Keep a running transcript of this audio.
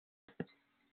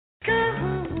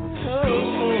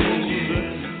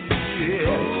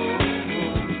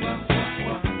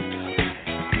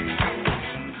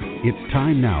It's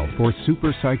time now for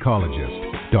super psychologist,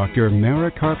 Dr.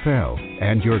 Mara Karpel,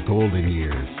 and your golden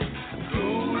years.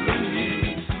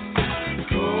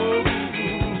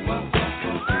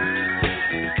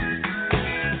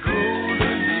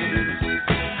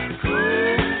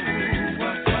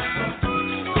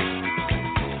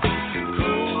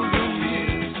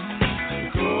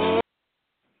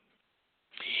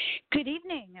 Good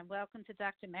evening and welcome to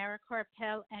Dr. Mara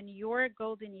Karpel and your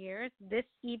golden years this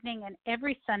evening and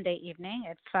every Sunday evening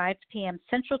at 5 p.m.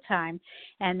 Central Time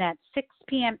and at 6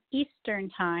 p.m.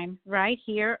 Eastern Time right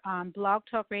here on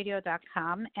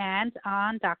blogtalkradio.com and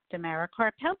on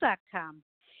drmarakarpel.com.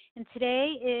 And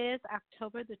today is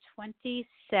October the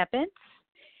 27th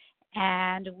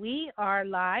and we are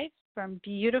live from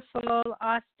beautiful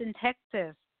Austin,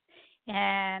 Texas.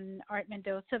 And Art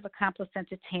Mendoza of Accomplice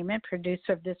Entertainment,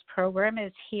 producer of this program,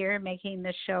 is here making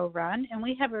the show run. And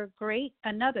we have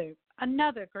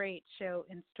another great show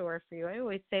in store for you. I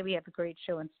always say we have a great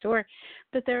show in store,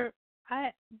 but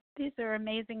these are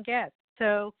amazing guests.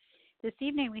 So this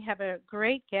evening we have a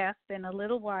great guest in a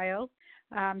little while.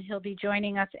 He'll be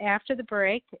joining us after the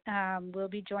break. We'll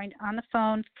be joined on the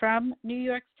phone from New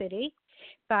York City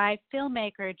by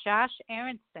filmmaker Josh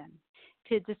Aronson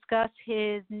to discuss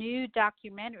his new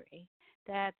documentary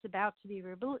that's about to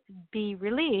be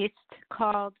released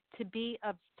called To Be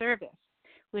of Service,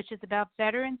 which is about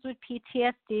veterans with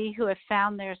PTSD who have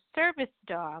found their service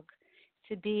dog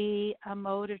to be a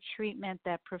mode of treatment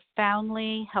that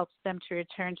profoundly helps them to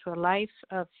return to a life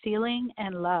of feeling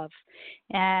and love.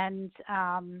 And,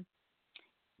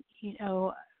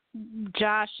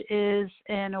 Josh is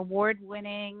an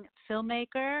award-winning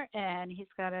filmmaker, and he's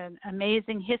got an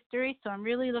amazing history, so I'm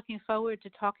really looking forward to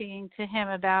talking to him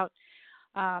about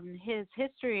his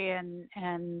history and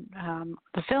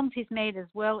the films he's made, as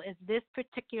well as this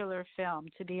particular film,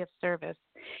 To Be of Service.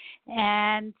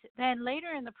 And then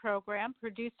later in the program,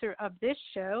 producer of this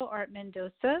show, Art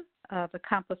Mendoza of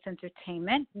Accomplice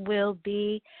Entertainment, will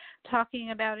be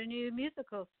talking about a new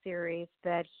musical series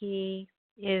that he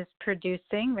is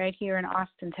producing right here in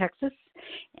Austin, Texas,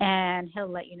 and he'll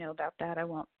let you know about that. I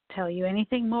won't tell you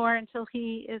anything more until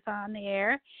he is on the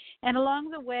air. And along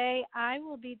the way, I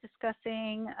will be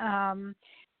discussing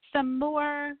some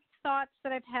more thoughts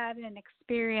that I've had and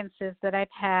experiences that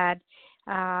I've had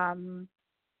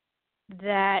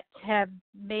that have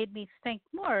made me think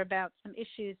more about some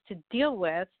issues to deal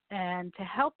with and to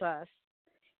help us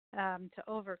to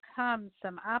overcome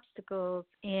some obstacles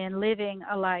in living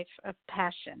a life of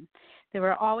passion. There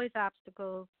are always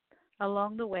obstacles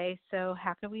along the way, so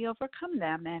how can we overcome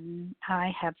them? And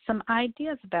I have some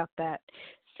ideas about that,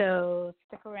 so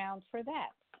stick around for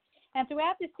that. And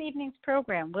throughout this evening's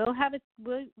program,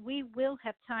 we will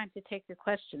have time to take your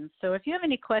questions. So if you have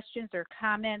any questions or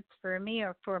comments for me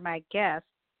or for my guests,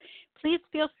 please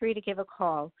feel free to give a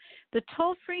call. The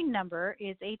toll-free number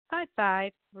is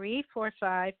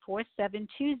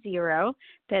 855-345-4720.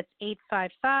 That's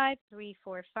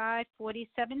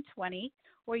 855-345-4720.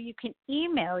 Or you can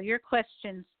email your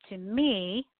questions to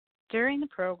me during the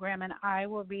program, and I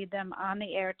will read them on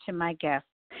the air to my guests.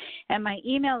 And my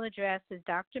email address is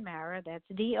drmara,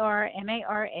 that's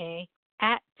DRMARA,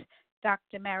 at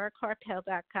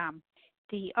drmarakarpel.com.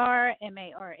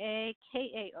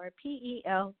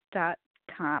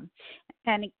 drmarakarpel.com.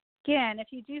 And again,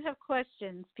 if you do have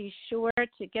questions, be sure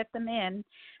to get them in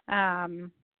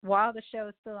while the show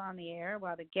is still on the air,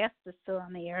 while the guest is still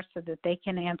on the air, so that they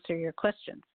can answer your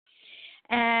questions.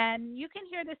 And you can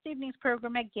hear this evening's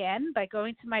program again by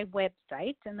going to my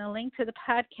website, and the link to the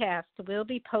podcast will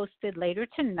be posted later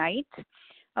tonight,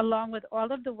 along with all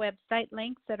of the website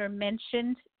links that are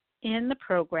mentioned in the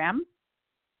program.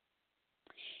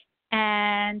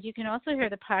 And you can also hear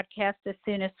the podcast as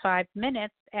soon as 5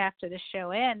 minutes after the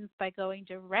show ends by going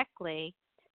directly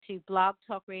to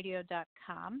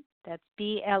blogtalkradio.com. That's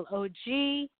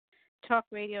BLOG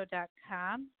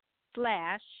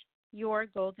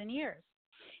talkradio.com/yourgoldenyears.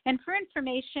 And for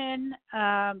information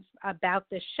about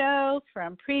the show,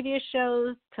 from previous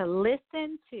shows, to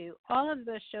listen to all of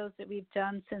the shows that we've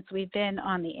done since we've been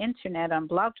on the internet on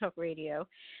Blog Talk Radio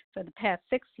for the past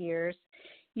 6 years,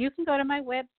 you can go to my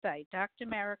website,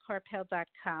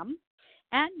 drmarakarpel.com,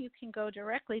 and you can go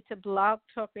directly to Blog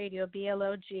Talk Radio,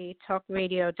 BLOG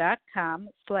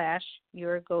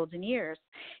talkradio.com/yourgoldenyears.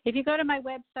 If you go to my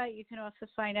website, you can also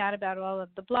find out about all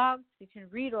of the blogs. You can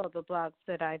read all the blogs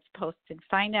that I've posted,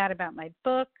 find out about my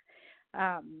book,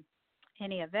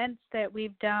 any events that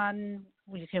we've done.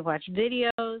 You can watch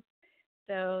videos.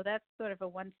 So that's sort of a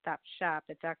one-stop shop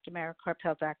at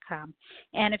drmarakarpel.com.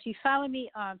 And if you follow me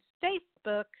on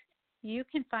Facebook, you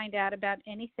can find out about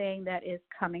anything that is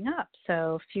coming up.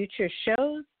 So future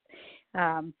shows,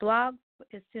 blogs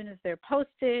as soon as they're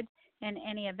posted, and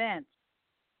any events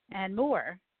and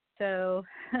more. So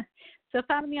so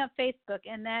follow me on Facebook,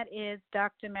 and that is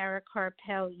Dr. Mara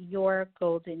Karpel, Your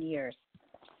Golden Years.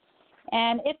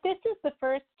 And if this is the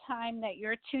first time that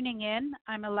you're tuning in,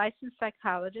 I'm a licensed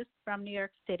psychologist from New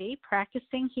York City,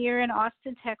 practicing here in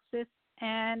Austin, Texas,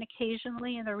 and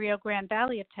occasionally in the Rio Grande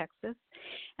Valley of Texas.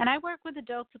 And I work with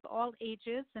adults of all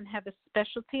ages and have a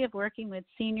specialty of working with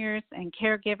seniors and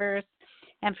caregivers.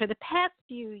 And for the past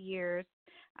few years,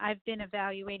 I've been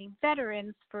evaluating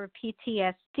veterans for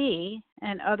PTSD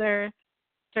and other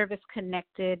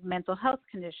service-connected mental health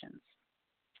conditions.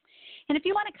 And if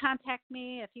you want to contact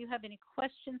me, if you have any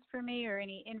questions for me or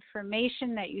any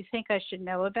information that you think I should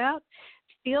know about,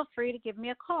 feel free to give me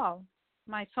a call.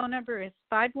 My phone number is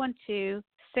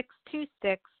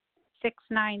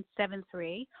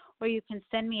 512-626-6973, or you can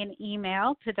send me an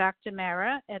email to Dr.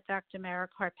 Mara at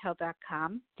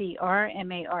drmarakarpel.com,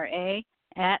 DRMARA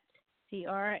at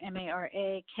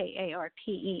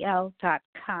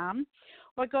drmarakarpel.com,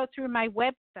 or go through my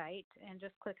website and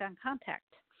just click on Contact.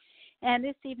 And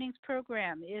this evening's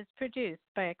program is produced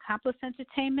by Accomplice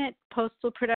Entertainment,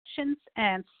 Postal Productions,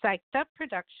 and Psyched Up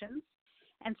Productions,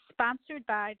 and sponsored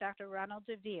by Dr. Ronald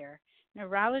DeVere,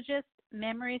 neurologist,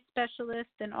 memory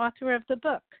specialist, and author of the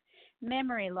book,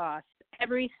 Memory Loss,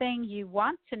 Everything You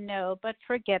Want to Know But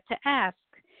Forget to Ask.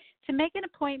 To make an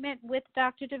appointment with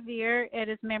Dr. DeVere at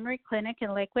his memory clinic in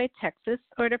Lakeway, Texas,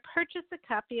 or to purchase a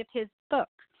copy of his book,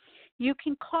 you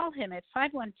can call him at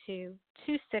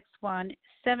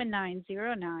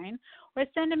 512-261-7909, or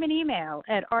send him an email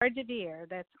at rdevere,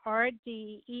 that's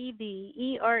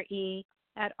rdevere,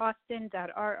 at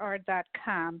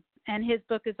austin.rr.com. And his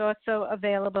book is also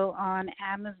available on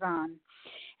Amazon.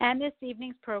 And this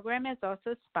evening's program is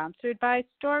also sponsored by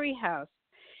Storyhouse.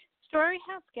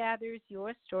 Storyhouse gathers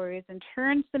your stories and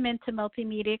turns them into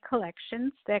multimedia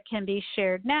collections that can be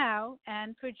shared now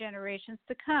and for generations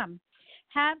to come.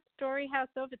 Have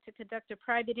Storyhouse over to conduct a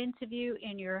private interview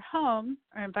in your home,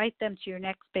 or invite them to your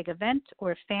next big event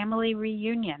or family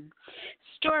reunion.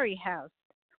 Storyhouse,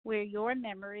 where your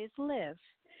memories live.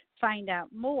 Find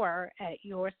out more at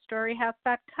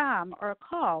yourstoryhouse.com or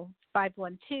call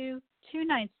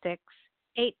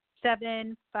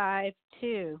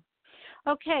 512-296-8752.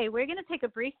 Okay, we're going to take a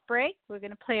brief break. We're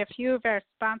going to play a few of our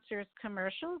sponsors'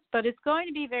 commercials, but it's going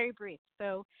to be very brief.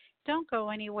 So don't go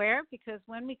anywhere, because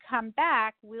when we come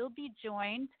back, we'll be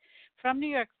joined from New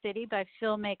York City by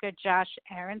filmmaker Josh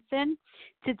Aronson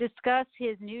to discuss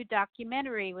his new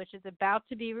documentary, which is about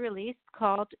to be released,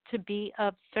 called To Be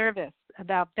of Service,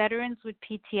 about veterans with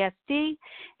PTSD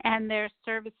and their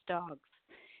service dogs.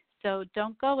 So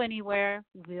don't go anywhere.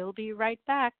 We'll be right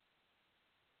back.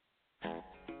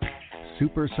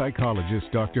 Super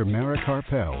psychologist Dr. Mara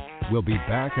Karpel will be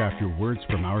back after words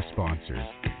from our sponsors.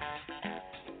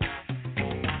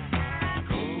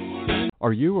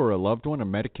 Are you or a loved one a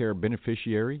Medicare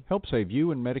beneficiary? Help save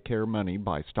you and Medicare money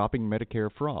by stopping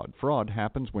Medicare fraud. Fraud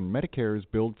happens when Medicare is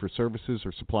billed for services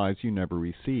or supplies you never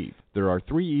receive. There are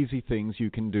 3 easy things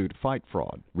you can do to fight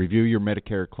fraud. Review your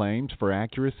Medicare claims for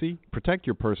accuracy, protect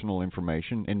your personal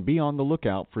information, and be on the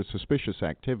lookout for suspicious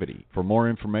activity. For more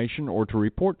information or to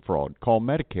report fraud, call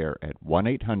Medicare at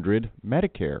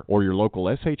 1-800-MEDICARE or your local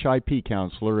SHIP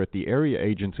counselor at the Area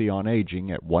Agency on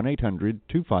Aging at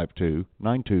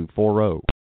 1-800-252-9240.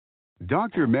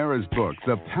 Dr. Mara's book,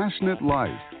 The Passionate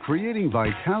Life, Creating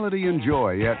Vitality and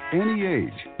Joy at Any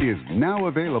Age, is now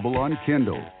available on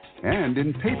Kindle and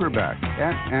in paperback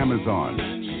at Amazon.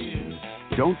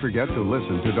 Don't forget to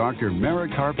listen to Dr. Mara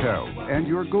Karpel and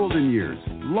Your Golden Years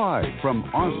live from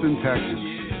Austin, Texas,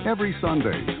 every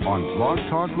Sunday on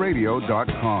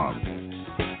blogtalkradio.com.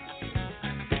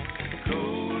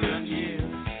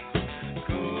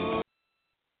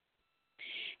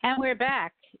 And we're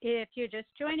back. If you're just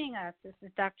joining us, this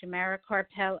is Dr. Mara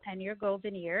Karpel and Your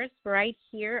Golden Years, right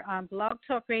here on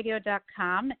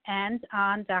blogtalkradio.com and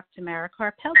on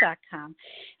drmarakarpel.com.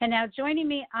 And now joining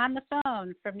me on the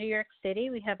phone from New York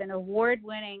City, we have an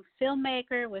award-winning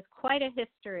filmmaker with quite a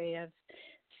history of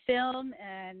film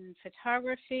and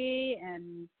photography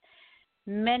and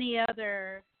many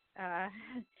other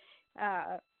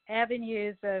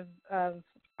avenues of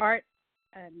art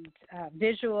and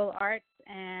visual arts.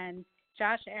 And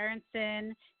Josh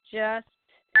Aronson just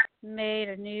made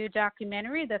a new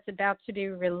documentary that's about to be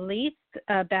released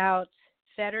about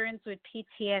veterans with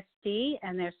PTSD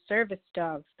and their service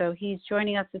dogs. So he's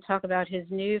joining us to talk about his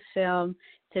new film,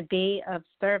 To Be of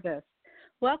Service.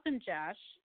 Welcome, Josh.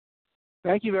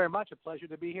 Thank you very much. A pleasure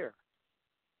to be here.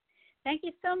 Thank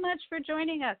you so much for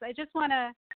joining us. I just want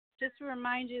to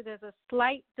remind you there's a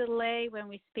slight delay when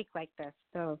we speak like this,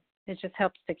 so it just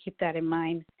helps to keep that in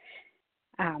mind.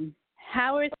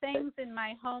 How are things in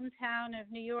my hometown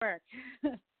of New York?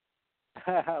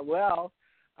 Well,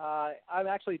 I'm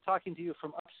actually talking to you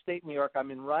from upstate New York.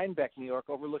 I'm in Rhinebeck, New York,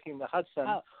 overlooking the Hudson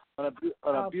on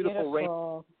a beautiful rain.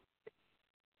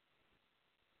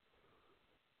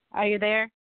 Are you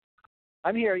there?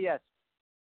 I'm here, yes.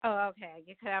 Oh, okay.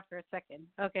 You cut out for a second.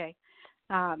 Okay.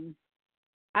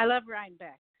 I love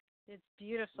Rhinebeck. It's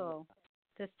beautiful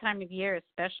this time of year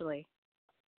especially.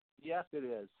 Yes, it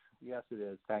is. Yes, it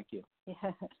is. Thank you.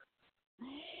 Yeah.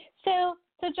 So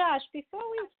Josh, before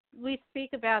we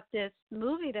speak about this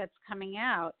movie that's coming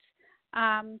out,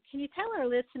 can you tell our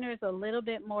listeners a little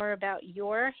bit more about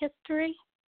your history?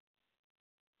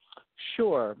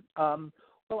 Sure.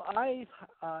 Well, I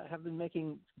have been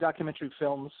making documentary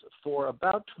films for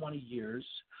about 20 years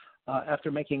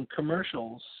after making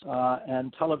commercials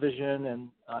and television and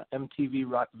MTV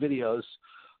rock videos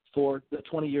for the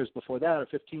 20 years before that, or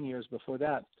 15 years before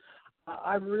that.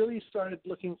 I really started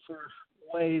looking for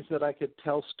ways that I could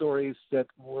tell stories that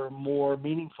were more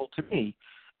meaningful to me,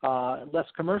 less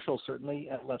commercial certainly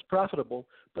and less profitable,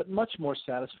 but much more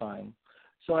satisfying.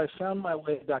 So I found my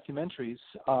way to documentaries,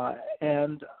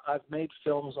 and I've made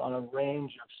films on a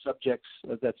range of subjects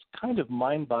that's kind of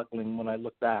mind-boggling when I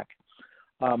look back.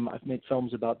 I've made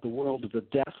films about the world of the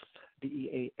deaf,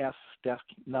 D-E-A-F, deaf,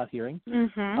 not hearing.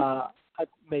 Mm-hmm. I've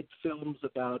made films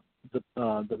about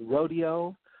the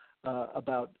rodeo,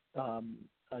 about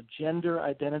gender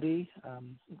identity,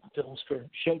 films for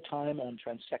Showtime on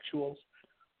transsexuals.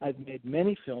 I've made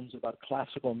many films about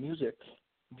classical music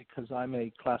because I'm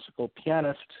a classical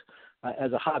pianist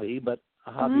as a hobby, but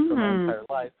a hobby for my entire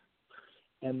life.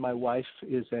 And my wife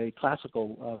is a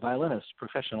classical violinist,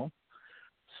 professional.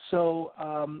 So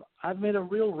I've made a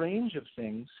real range of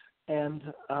things, and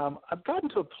I've gotten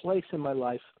to a place in my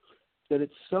life that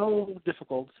it's so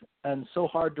difficult and so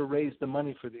hard to raise the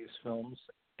money for these films,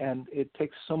 and it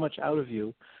takes so much out of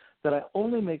you that I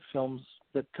only make films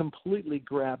that completely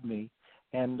grab me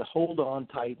and hold on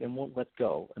tight and won't let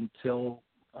go until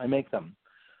I make them.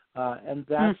 And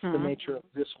that's the nature of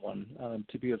this one.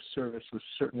 To be of service was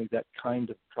certainly that kind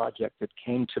of project that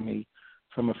came to me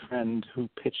from a friend who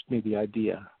pitched me the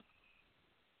idea.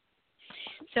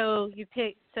 So you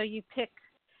pick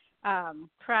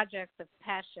projects of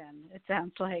passion, it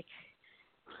sounds like.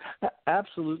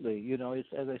 Absolutely. You know, as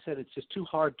I said, it's just too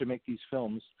hard to make these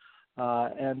films.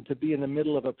 And to be in the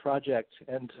middle of a project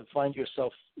and to find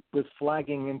yourself with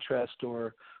flagging interest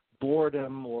or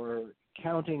boredom or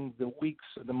counting the weeks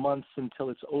or the months until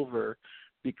it's over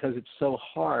because it's so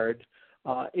hard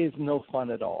is no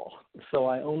fun at all. So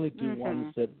I only do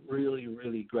ones that really,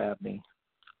 really grab me.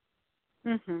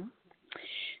 Mm-hmm.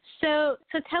 So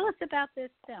tell us about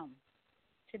this film,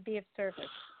 To Be of Service.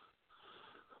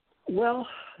 Well,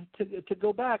 to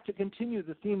go back, to continue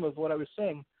the theme of what I was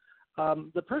saying,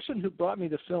 the person who brought me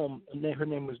the film, her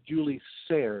name was Julie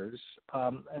Sayers,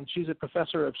 and she's a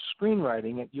professor of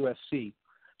screenwriting at USC.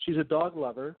 She's a dog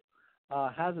lover,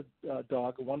 has a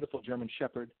dog, a wonderful German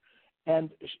Shepherd,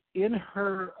 and in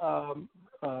her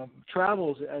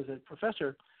travels as a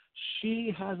professor,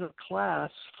 she has a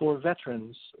class for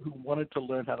veterans who wanted to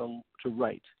learn how to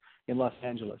write in Los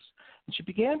Angeles. And she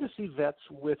began to see vets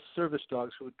with service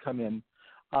dogs who would come in,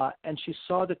 and she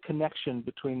saw the connection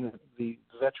between the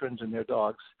veterans and their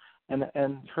dogs, and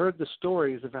heard the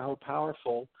stories of how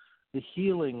powerful the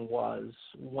healing was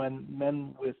when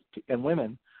men and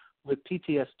women with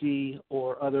PTSD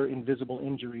or other invisible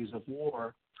injuries of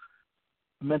war,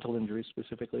 mental injuries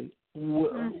specifically,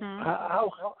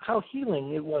 how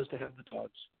healing it was to have the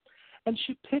dogs. And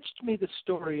she pitched me the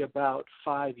story about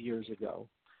 5 years ago.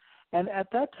 And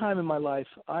at that time in my life,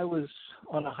 I was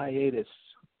on a hiatus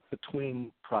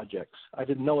between projects. I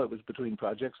didn't know it was between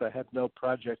projects. I had no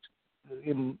project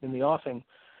in the offing.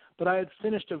 But I had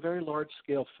finished a very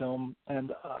large-scale film,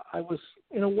 and I was,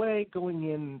 in a way, going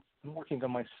in and working on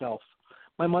myself.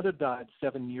 My mother died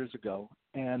 7 years ago,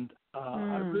 and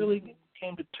I really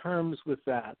came to terms with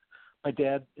that. My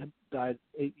dad had died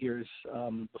 8 years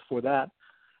before that.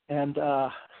 And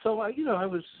so, I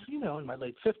was, in my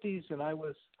late 50s, and I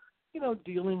was,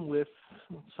 dealing with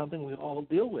something we all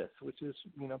deal with, which is,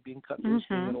 being cut loose,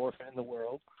 being an orphan in the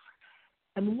world.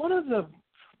 And one of the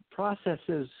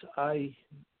processes I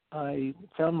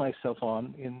found myself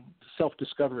on in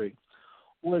self-discovery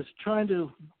was trying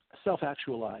to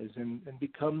self-actualize and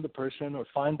become the person or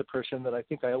find the person that I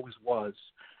think I always was,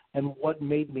 and what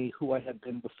made me who I had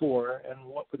been before, and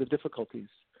what were the difficulties.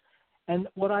 And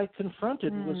what I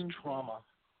confronted was trauma.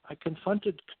 I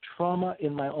confronted trauma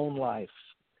in my own life.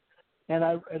 And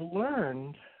I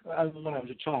learned when I was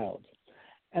a child.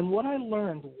 And what I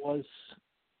learned was,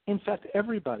 in fact,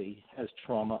 everybody has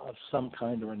trauma of some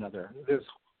kind or another.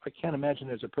 I can't imagine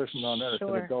there's a person on earth,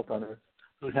 an adult on earth,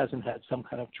 who hasn't had some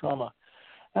kind of trauma.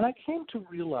 And I came to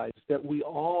realize that we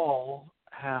all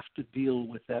have to deal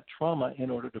with that trauma in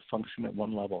order to function at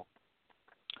one level.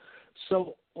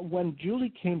 So when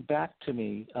Julie came back to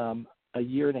me a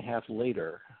year and a half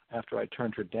later, after I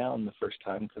turned her down the first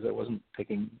time because I wasn't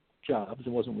taking jobs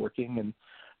and wasn't working, and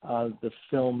the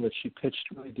film that she pitched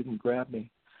really didn't grab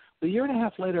me. A year and a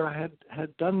half later, I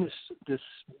had done this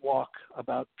walk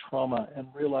about trauma and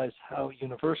realized how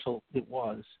universal it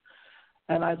was.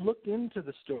 And I looked into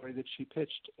the story that she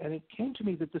pitched, and it came to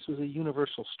me that this was a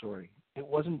universal story. It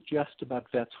wasn't just about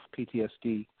vets with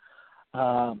PTSD.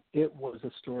 It was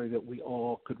a story that we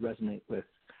all could resonate with.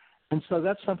 And so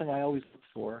that's something I always look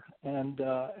for. And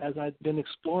as I'd been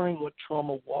exploring what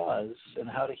trauma was and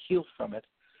how to heal from it,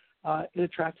 it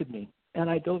attracted me, and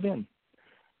I dove in.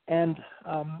 And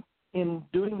in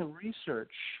doing the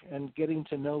research and getting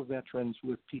to know veterans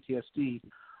with PTSD,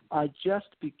 I just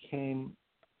became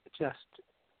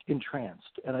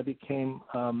entranced, and I became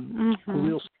a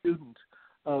real student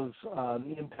of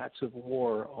the impacts of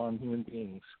war on human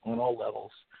beings on all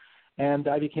levels. And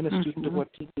I became a student of what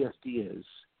PTSD is.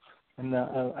 And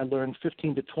I learned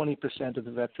 15 to 20% of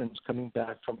the veterans coming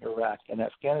back from Iraq and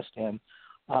Afghanistan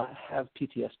have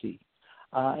PTSD.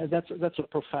 And that's a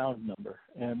profound number.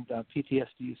 And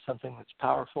PTSD is something that's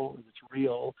powerful, it's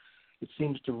real. It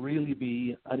seems to really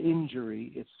be an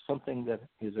injury. It's something that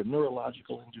is a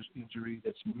neurological injury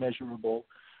that's measurable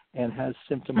and has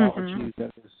symptomology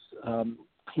that is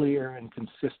clear and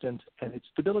consistent, and it's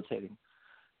debilitating.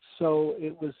 So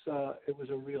it was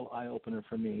a real eye-opener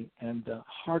for me, and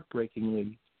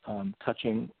heartbreakingly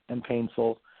touching and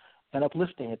painful and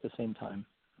uplifting at the same time.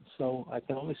 So I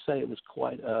can only say it was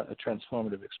quite a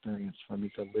transformative experience for me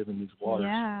to live in these waters.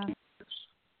 Yeah.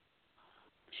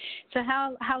 So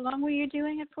how long were you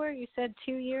doing it for? You said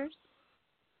 2 years?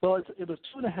 Well, it was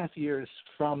 2.5 years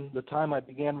from the time I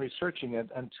began researching it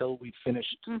until we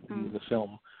finished the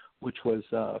film, which was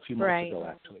a few months ago,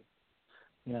 actually.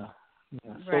 Yeah.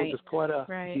 So it was quite a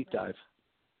deep dive.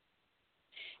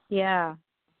 Yeah.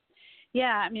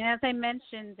 Yeah, I mean, as I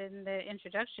mentioned in the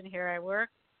introduction here, I work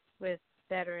with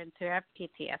veterans who have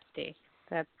PTSD.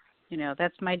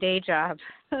 That's my day job.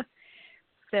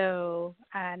 So,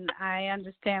 and I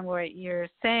understand what you're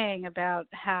saying about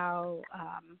how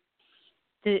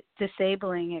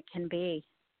disabling it can be.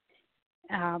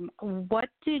 What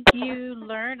did you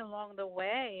learn along the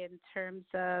way in terms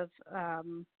of,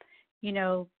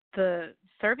 the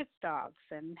service dogs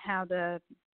and how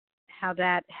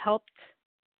that helped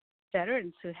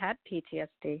veterans who had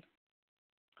PTSD?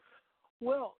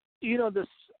 Well,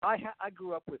 I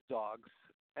grew up with dogs,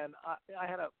 and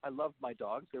I loved my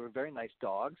dogs. They were very nice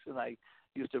dogs, and I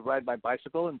used to ride my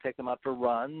bicycle and take them out for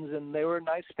runs, and they were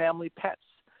nice family pets.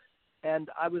 And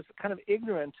I was kind of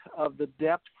ignorant of the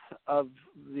depth of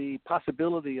the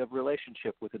possibility of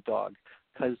relationship with a dog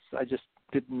because I just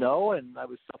didn't know, and I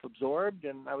was self-absorbed,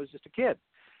 and I was just a kid.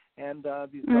 And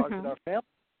these dogs in our family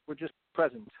were just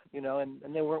present,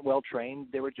 and they weren't well-trained.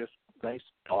 They were just nice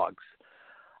dogs.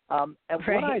 What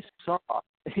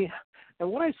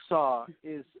I saw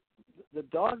is the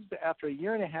dogs, after a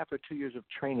year and a half or 2 years of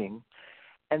training,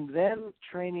 and then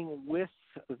training with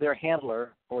their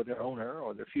handler or their owner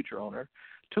or their future owner,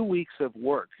 2 weeks of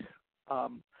work,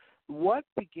 what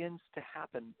begins to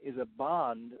happen is a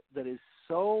bond that is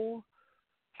so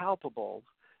palpable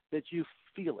that you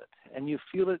feel it, and you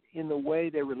feel it in the way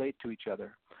they relate to each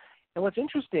other. And what's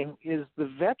interesting is the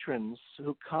veterans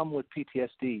who come with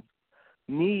PTSD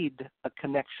need a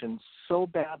connection so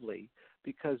badly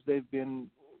because they've been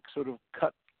sort of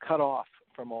cut off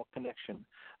from all connection.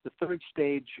 The third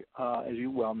stage, as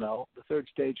you well know, the third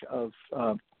stage of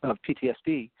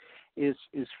PTSD is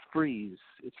freeze.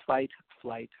 It's fight,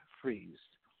 flight, freeze.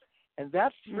 And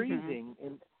that freezing,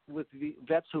 with the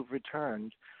vets who've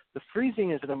returned, the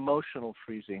freezing is an emotional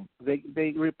freezing.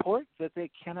 They report that they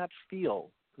cannot feel,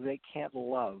 they can't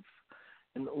love.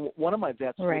 And one of my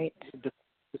vets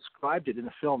described it in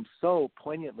the film so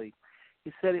poignantly.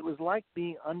 He said it was like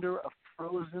being under a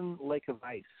frozen lake of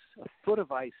ice, a foot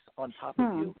of ice on top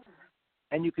of you,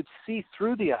 and you could see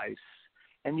through the ice,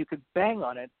 and you could bang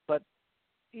on it, but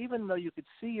even though you could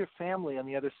see your family on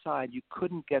the other side, you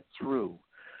couldn't get through.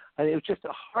 And it was just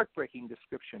a heartbreaking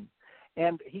description.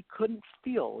 And he couldn't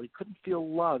feel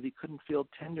love, he couldn't feel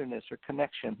tenderness or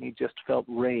connection. He just felt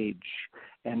rage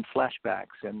and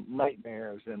flashbacks and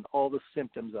nightmares and all the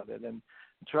symptoms of it, and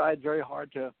tried very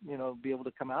hard to, be able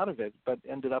to come out of it, but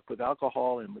ended up with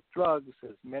alcohol and with drugs,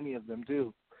 as many of them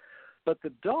do. But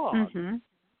the dog,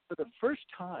 for the first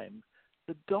time,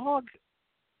 the dog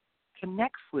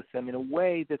connects with them in a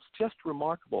way that's just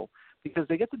remarkable, because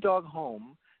they get the dog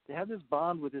home, they have this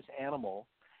bond with this animal,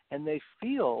 and they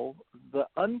feel the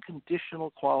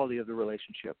unconditional quality of the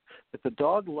relationship, that the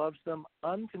dog loves them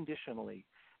unconditionally.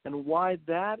 And why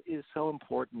that is so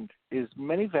important is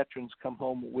many veterans come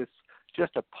home with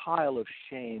just a pile of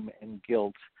shame and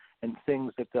guilt and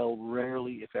things that they'll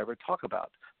rarely, if ever, talk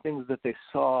about, things that they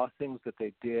saw, things that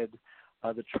they did,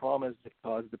 the traumas that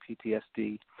caused the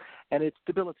PTSD. And it's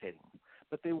debilitating,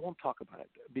 but they won't talk about it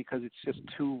because it's just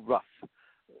too rough.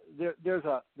 There's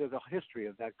a history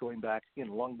of that going back,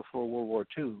 long before World War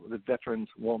II. The veterans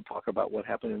won't talk about what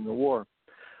happened in the war.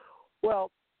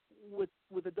 Well,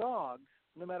 with a dog,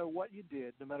 no matter what you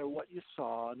did, no matter what you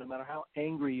saw, no matter how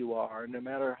angry you are, no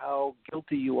matter how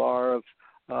guilty you are of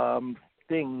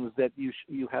things that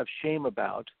you have shame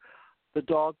about, the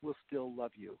dog will still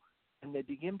love you, and they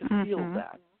begin to feel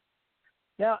that.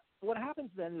 Now, what happens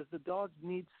then is the dog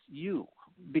needs you,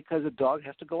 because a dog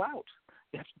has to go out.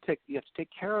 You have to take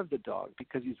care of the dog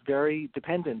because he's very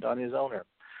dependent on his owner.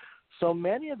 So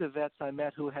many of the vets I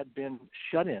met who had been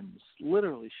shut-ins,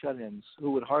 literally shut-ins,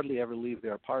 who would hardly ever leave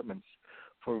their apartments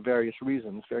for various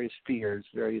reasons, various fears,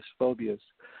 various phobias,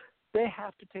 they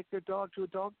have to take their dog to a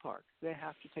dog park. They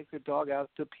have to take their dog out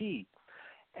to pee.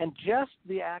 And just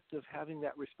the act of having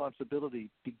that responsibility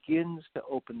begins to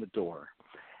open the door.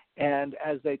 And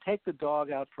as they take the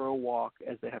dog out for a walk,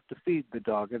 as they have to feed the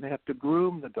dog and they have to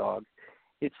groom the dog,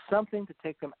 it's something to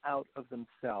take them out of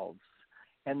themselves.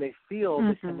 And they feel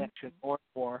the connection more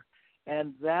and more.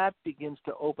 And that begins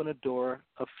to open a door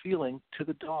of feeling to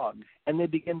the dog. And they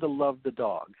begin to love the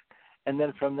dog. And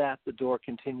then from that, the door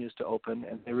continues to open,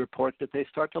 and they report that they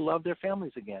start to love their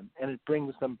families again. And it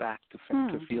brings them back to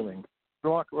feeling.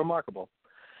 Remarkable.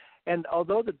 And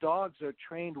although the dogs are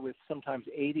trained with sometimes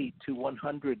 80 to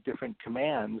 100 different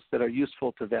commands that are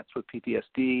useful to vets with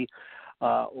PTSD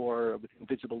or with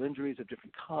invisible injuries of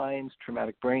different kinds,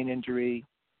 traumatic brain injury,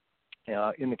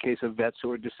 in the case of vets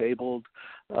who are disabled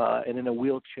and in a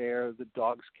wheelchair, the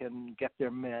dogs can get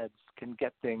their meds, can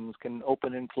get things, can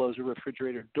open and close a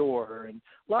refrigerator door, and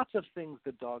lots of things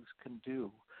that dogs can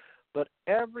do. But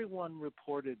everyone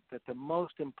reported that the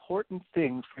most important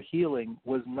thing for healing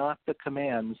was not the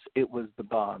commands, it was the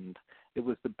bond. It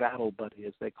was the battle buddy,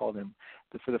 as they called him.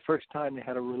 For the first time, they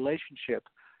had a relationship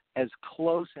as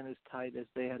close and as tight as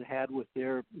they had had with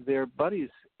their buddies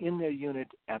in their unit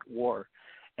at war.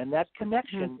 And that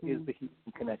connection is the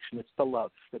healing connection. It's the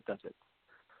love that does it.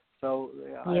 So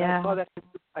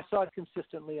I saw it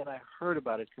consistently, and I heard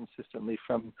about it consistently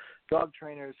from dog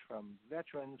trainers, from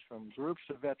veterans, from groups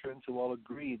of veterans who all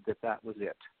agreed that was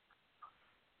it.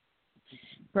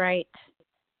 Right.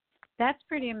 That's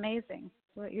pretty amazing,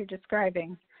 what you're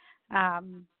describing.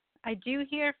 I do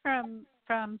hear from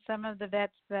some of the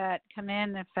vets that come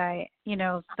in,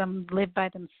 some live by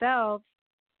themselves,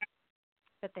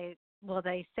 but they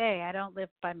say, I don't live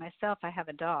by myself, I have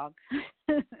a dog.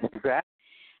 Exactly.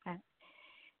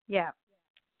 Yeah.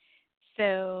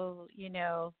 So,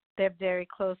 they're very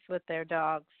close with their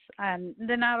dogs. And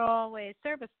they're not always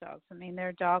service dogs. I mean,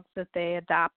 they're dogs that they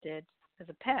adopted as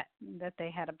a pet, that they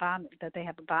have a bond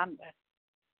with.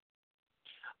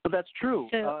 Well, that's true.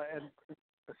 So, and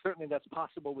certainly that's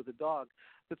possible with a dog.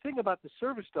 The thing about the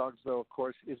service dogs, though, of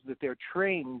course, is that they're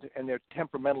trained and they're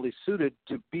temperamentally suited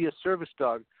to be a service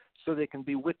dog so they can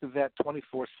be with the vet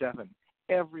 24/7.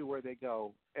 Everywhere they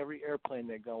go, every airplane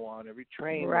they go on, every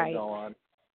train they go on,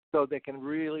 so they can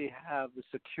really have the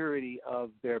security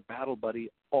of their battle buddy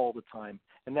all the time,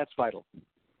 and that's vital.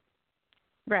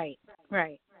 Right.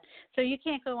 So you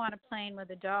can't go on a plane with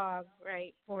a dog,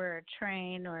 right, or a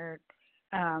train, or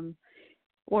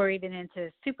even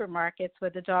into supermarkets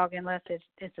with a dog unless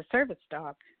it's a service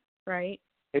dog, right?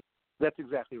 That's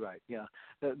exactly right, yeah.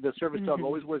 The service dog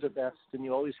always wears a vest, and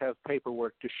you always have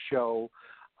paperwork to show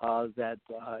that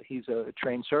he's a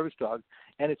trained service dog,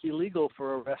 and it's illegal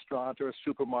for a restaurant or a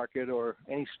supermarket or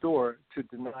any store to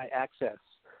deny access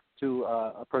to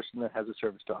a person that has a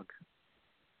service dog.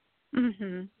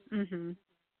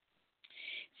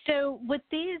 So with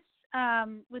these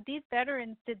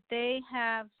veterans, did they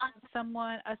have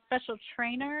a special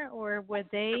trainer, or were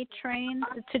they trained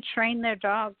to train their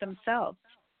dog themselves?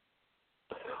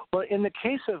 Well, in the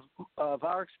case of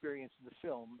our experience in the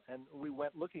film, and we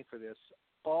went looking for this,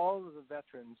 all of the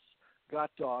veterans got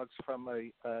dogs from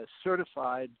a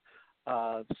certified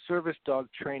service dog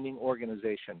training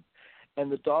organization. And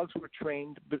the dogs were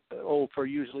trained for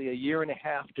usually a year and a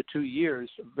half to 2 years,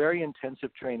 very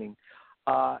intensive training.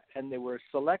 And they were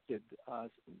selected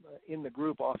in the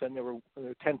group. Often there were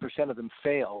 10% of them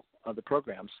fail the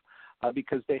programs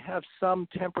because they have some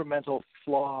temperamental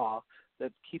flaw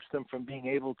that keeps them from being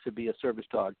able to be a service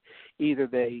dog. Either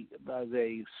they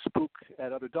spook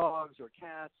at other dogs or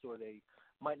cats, or they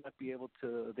might not be able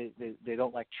to. They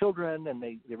don't like children, and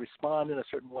they respond in a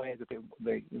certain way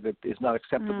that is not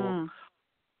acceptable.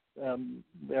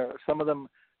 There are some of them.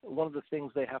 One of the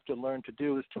things they have to learn to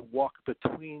do is to walk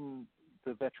between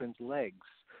the veteran's legs.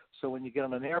 So when you get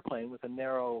on an airplane with a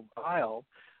narrow aisle,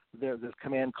 there's a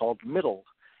command called middle,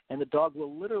 and the dog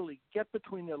will literally get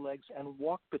between their legs and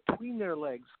walk between their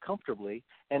legs comfortably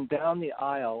and down the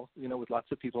aisle, with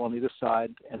lots of people on either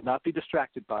side, and not be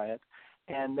distracted by it.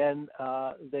 And then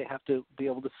they have to be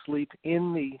able to sleep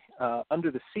in the under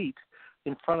the seat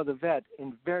in front of the vet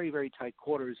in very, very tight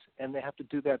quarters, and they have to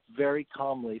do that very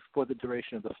calmly for the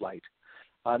duration of the flight.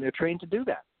 They're trained to do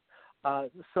that.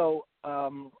 So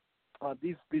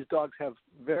these dogs have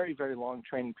very, very long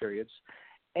training periods,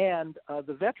 and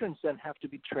the veterans then have to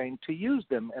be trained to use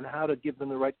them and how to give them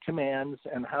the right commands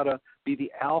and how to be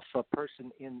the alpha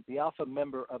person, the alpha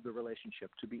member of the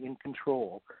relationship, to be in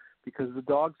control, because the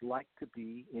dogs like to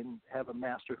have a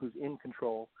master who's in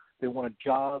control. They want a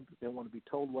job. They want to be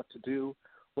told what to do.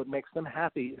 What makes them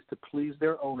happy is to please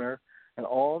their owner, and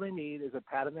all they need is a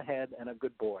pat on the head and a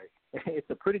good boy. It's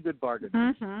a pretty good bargain.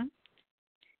 Mm-hmm.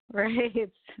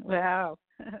 Right. Wow.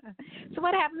 So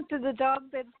what happens to the dogs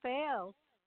that fail?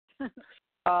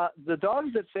 The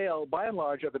dogs that fail, by and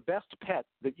large, are the best pet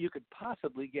that you could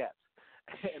possibly get.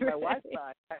 And my wife and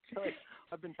I, actually,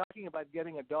 I've been talking about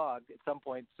getting a dog at some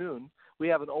point soon. We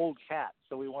have an old cat,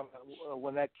 so we want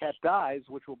when that cat dies,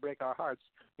 which will break our hearts,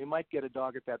 we might get a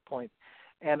dog at that point.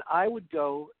 And I would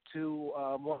go to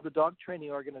one of the dog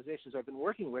training organizations I've been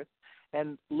working with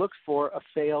and look for a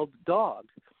failed dog.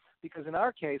 Because in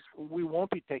our case, we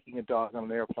won't be taking a dog on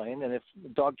an airplane, and if the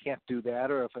dog can't do that,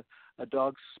 or if a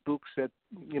dog spooks at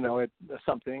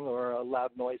something, or loud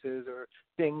noises or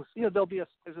things, there's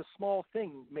a small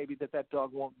thing maybe that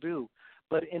dog won't do.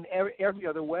 But in every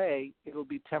other way, it'll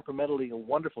be temperamentally a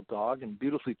wonderful dog and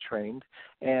beautifully trained,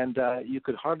 and you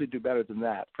could hardly do better than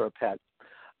that for a pet.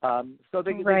 So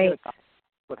they get adopted.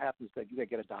 What happens? They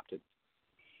get adopted.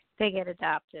 They get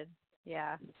adopted.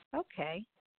 Yeah. Okay.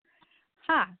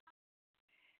 Huh.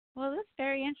 Well, that's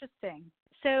very interesting.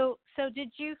 So did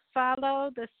you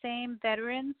follow the same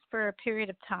veterans for a period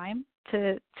of time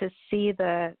to see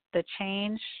the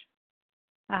change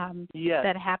Yes.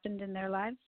 that happened in their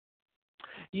lives?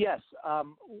 Yes.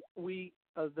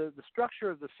 The structure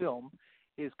of the film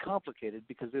is complicated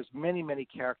because there's many, many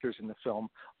characters in the film.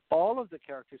 All of the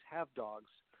characters have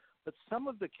dogs, but some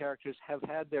of the characters have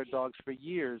had their dogs for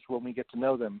years when we get to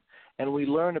know them, and we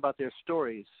learn about their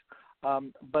stories.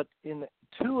 But in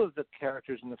two of the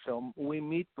characters in the film, we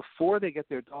meet before they get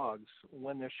their dogs,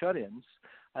 when they're shut-ins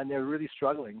and they're really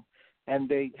struggling, and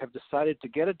they have decided to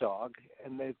get a dog,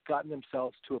 and they've gotten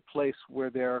themselves to a place where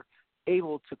they're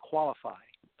able to qualify.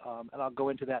 And I'll go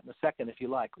into that in a second, if you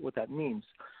like, what that means.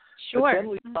 Sure. But then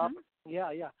we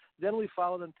Then we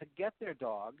follow them to get their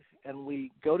dog, and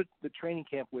we go to the training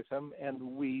camp with them, and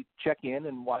we check in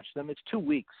and watch them. It's 2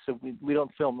 weeks, so we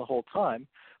don't film the whole time.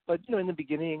 But, in the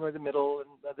beginning or the middle,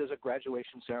 and there's a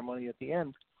graduation ceremony at the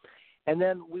end. And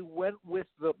then we went with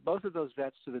both of those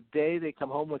vets to the day they come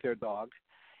home with their dog.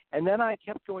 And then I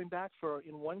kept going back for,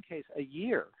 in one case, a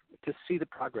year to see the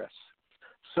progress.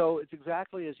 So it's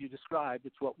exactly as you described.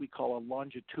 It's what we call a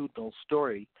longitudinal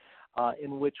story,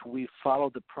 in which we follow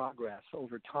the progress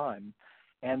over time.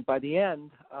 And by the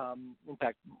end, in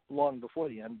fact, long before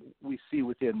the end, we see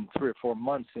within 3 or 4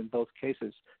 months in both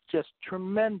cases just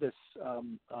tremendous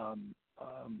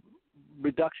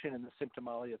reduction in the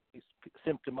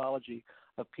symptomology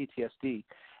of PTSD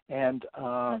and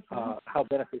how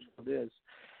beneficial it is.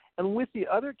 And with the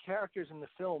other characters in the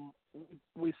film,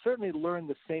 we certainly learn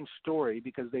the same story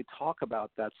because they talk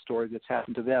about that story that's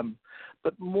happened to them.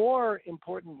 But more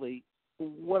importantly,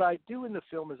 what I do in the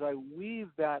film is I weave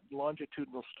that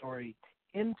longitudinal story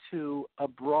into a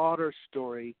broader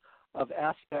story of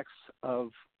aspects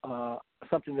of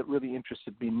something that really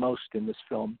interested me most in this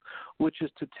film, which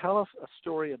is to tell us a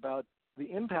story about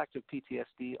the impact of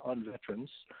PTSD on veterans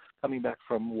coming back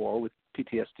from war with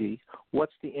PTSD.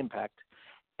 What's the impact?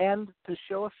 And to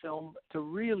show a film to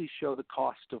really show the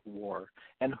cost of war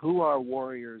and who our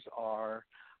warriors are,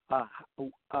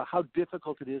 how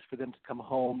difficult it is for them to come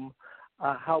home,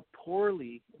 how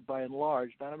poorly, by and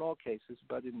large, not in all cases,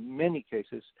 but in many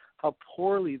cases, how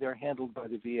poorly they're handled by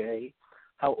the VA,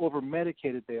 how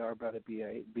over-medicated they are by the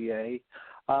VA.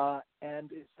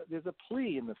 And there's a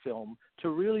plea in the film to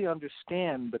really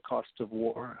understand the cost of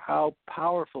war, how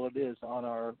powerful it is on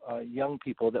our young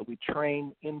people that we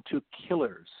train into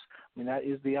killers. I mean, that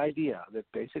is the idea, that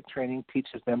basic training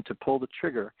teaches them to pull the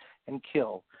trigger and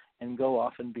kill and go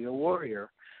off and be a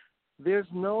warrior. There's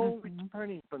no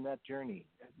returning from that journey.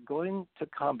 Going to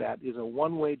combat is a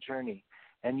one-way journey,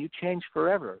 and you change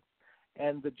forever.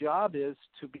 And the job is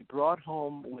to be brought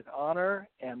home with honor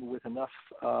and with enough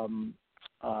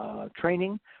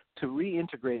training to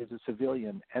reintegrate as a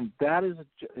civilian. And that is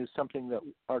something that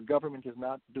our government is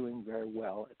not doing very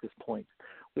well at this point.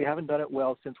 We haven't done it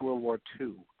well since World War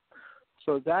II.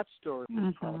 So that story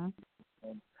is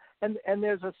and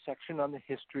there's a section on the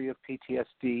history of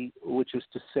PTSD, which is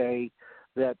to say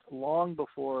that long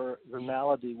before the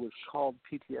malady was called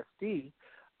PTSD,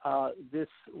 this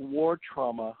war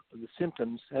trauma, the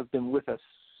symptoms, have been with us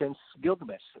since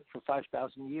Gilgamesh. For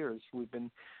 5,000 years, we've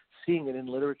been seeing it in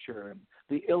literature. And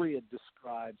the Iliad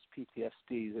describes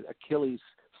PTSD, that Achilles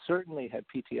certainly had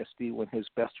PTSD when his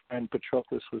best friend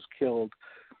Patroclus was killed.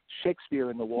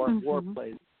 Shakespeare in the war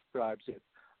plays describes it.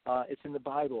 It's in the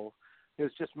Bible.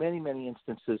 There's just many, many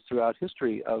instances throughout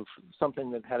history of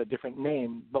something that had a different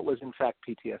name but was in fact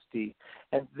PTSD.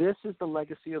 And this is the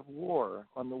legacy of war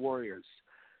on the warriors.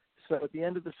 So at the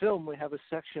end of the film, we have a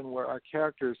section where our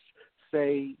characters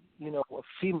say, a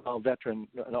female veteran,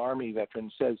 an Army veteran,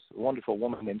 says, a wonderful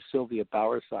woman named Sylvia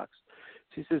Bowersox.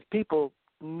 She says, people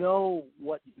know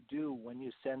what you do when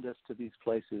you send us to these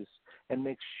places and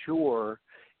make sure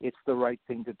it's the right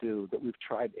thing to do, that we've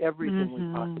tried everything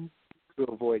we possibly to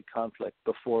avoid conflict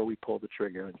before we pull the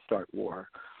trigger and start war.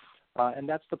 And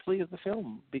that's the plea of the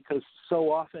film, because so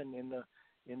often in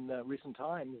the recent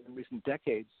times, in recent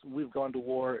decades, we've gone to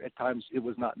war at times it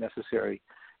was not necessary.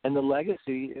 And the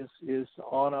legacy is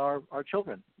on our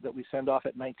children that we send off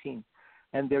at 19.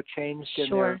 And they're changed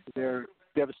and they're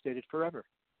devastated forever.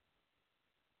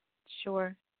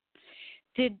 Sure.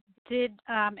 Did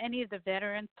any of the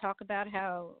veterans talk about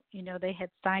how, they had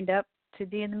signed up to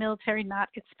be in the military not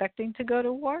expecting to go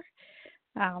to war?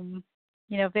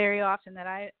 Very often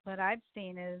what I've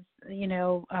seen is,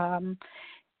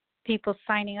 people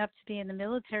signing up to be in the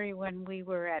military when we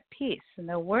were at peace and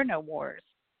there were no wars.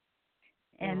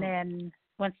 And then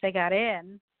once they got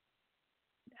in,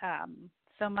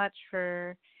 so much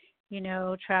for,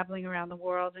 traveling around the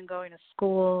world and going to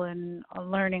school and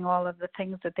learning all of the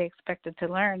things that they expected to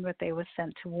learn, but they were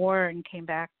sent to war and came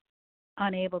back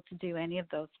unable to do any of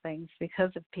those things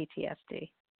because of PTSD.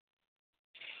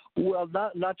 Well,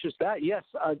 not just that. Yes,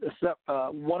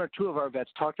 one or two of our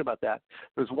vets talked about that.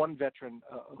 There was one veteran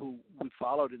who we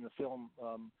followed in the film.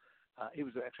 He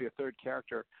was actually a third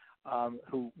character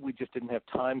who we just didn't have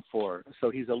time for. So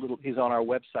he's on our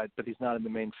website, but he's not in the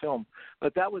main film.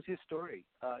 But that was his story.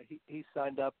 He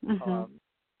signed up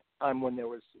time when there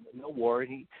was no war.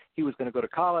 He was going to go to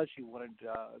college. He wanted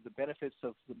the benefits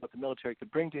of what the military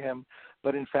could bring to him.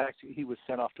 But in fact, he was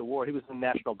sent off to war. He was in the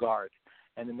National Guard.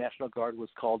 And the National Guard was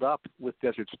called up with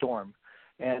Desert Storm.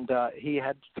 And he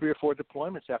had 3 or 4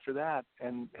 deployments after that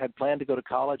and had planned to go to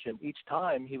college. And each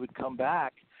time he would come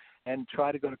back and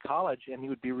try to go to college, and he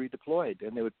would be redeployed,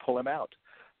 and they would pull him out.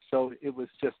 So it was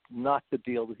just not the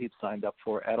deal that he'd signed up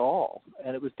for at all.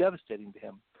 And it was devastating to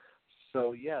him.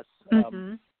 So, yes,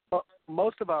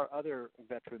 most of our other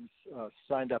veterans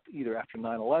signed up either after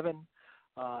 9/11,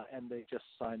 and they just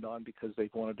signed on because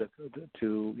they wanted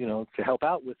to help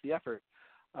out with the effort.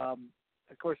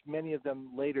 Of course, many of them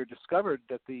later discovered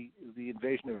that the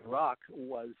invasion of Iraq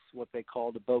was what they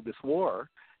called a bogus war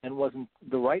and wasn't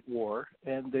the right war,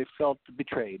 and they felt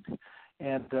betrayed.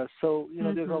 And so,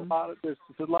 there's a lot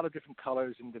of different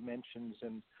colors and dimensions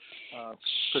and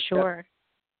Sure.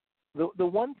 The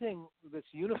one thing that's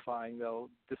unifying, though,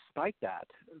 despite that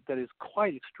is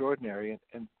quite extraordinary,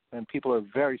 and people are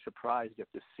very surprised at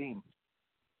this scene.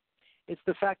 It's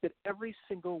the fact that every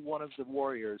single one of the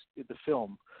warriors in the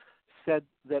film said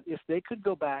that if they could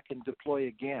go back and deploy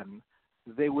again,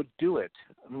 they would do it,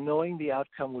 knowing the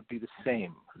outcome would be the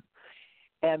same.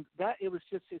 And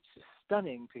it's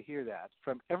stunning to hear that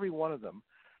from every one of them.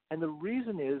 And the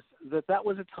reason is that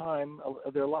was a time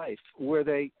of their life where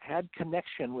they had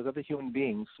connection with other human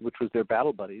beings, which was their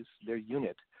battle buddies, their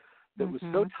unit, that was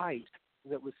so tight,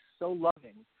 that was so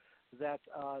loving, that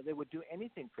they would do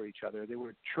anything for each other. They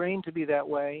were trained to be that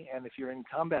way, and if you're in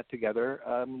combat together,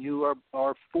 you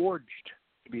are forged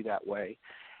to be that way.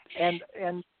 And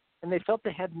they felt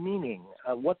they had meaning.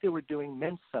 What they were doing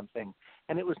meant something,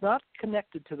 And it was not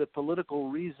connected to the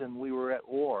political reason we were at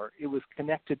war. It was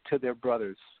connected to their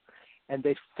brothers. And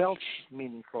they felt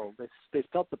meaningful. They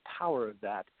felt the power of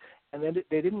that. And then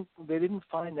they didn't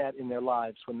find that in their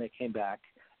lives when they came back.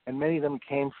 And many of them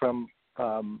came from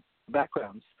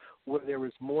backgrounds where there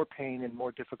was more pain and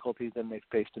more difficulty than they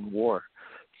faced in war.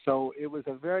 So it was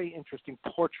a very interesting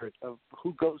portrait of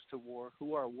who goes to war,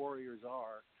 who our warriors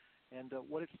are, and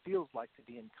what it feels like to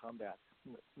be in combat.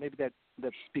 Maybe that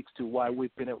speaks to why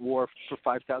we've been at war for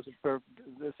 5,000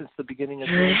 since the beginning of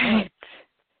the time.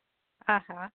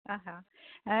 And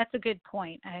that's a good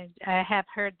point. I have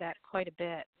heard that quite a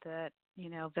bit. That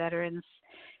veterans,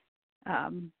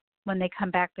 when they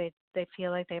come back, they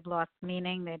feel like they've lost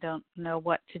meaning. They don't know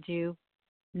what to do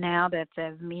now that's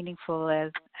as meaningful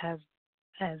as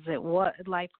it was,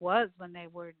 life was when they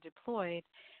were deployed,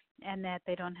 and that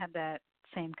they don't have that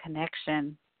same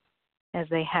connection as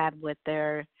they had with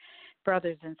their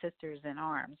brothers and sisters in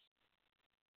arms.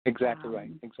 Exactly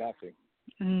right. Exactly.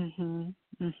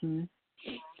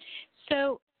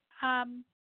 So, I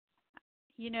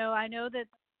know that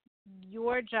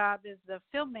your job is the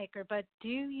filmmaker, but do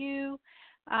you,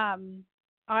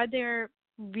 are there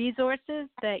resources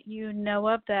that you know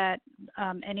of that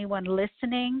anyone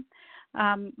listening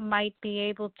might be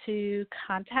able to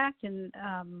contact and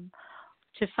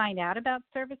to find out about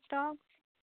service dogs?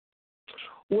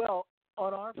 Well,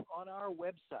 on our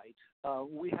website,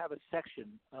 we have a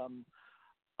section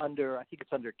under, I think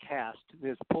it's under cast.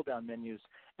 There's pull-down menus,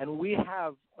 and we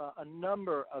have a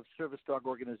number of service dog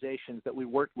organizations that we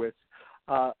work with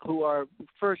who are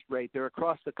first-rate. They're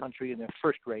across the country, and they're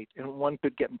first-rate, and one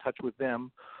could get in touch with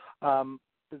them. Our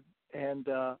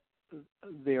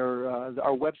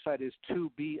website is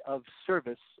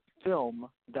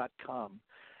tobeofservicefilm.com.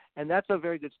 And that's a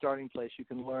very good starting place. You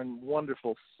can learn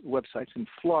wonderful websites in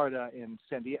Florida, in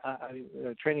San Diego,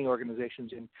 training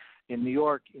organizations in New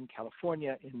York, in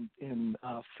California, in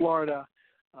Florida.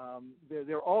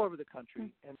 They're all over the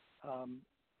country, and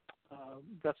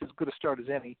that's as good a start as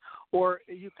any. Or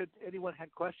anyone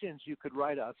had questions, you could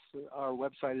write us. Our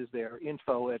website is there,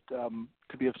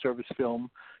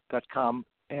 info@tobeofservicefilm.com,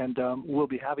 and we'll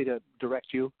be happy to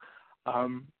direct you.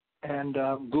 And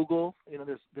Google,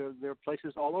 there are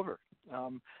places all over.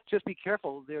 Just be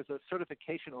careful. There's a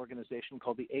certification organization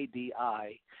called the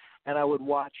ADI, and I would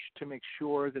watch to make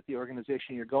sure that the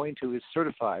organization you're going to is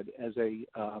certified as a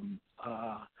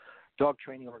dog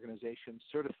training organization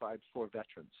certified for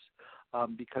veterans,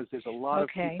 because there's a lot of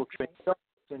people trained dogs,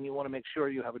 and you want to make sure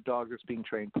you have a dog that's being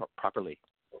trained properly.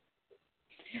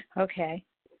 Okay,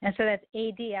 and so that's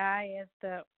ADI is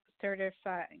the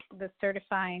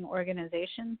certifying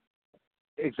organization?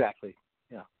 Exactly.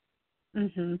 Yeah.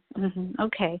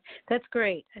 Okay, that's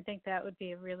great. I think that would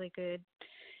be a really good,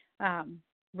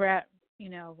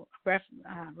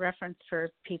 reference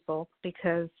for people,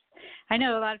 because I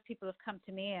know a lot of people have come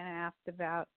to me and asked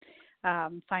about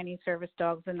finding service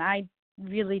dogs, and I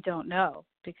really don't know,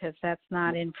 because that's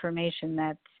not information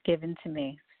that's given to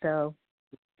me. So.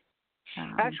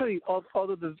 Actually,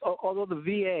 although the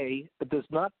VA does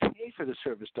not pay for the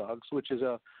service dogs, which is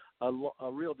a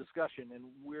real discussion, and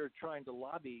we're trying to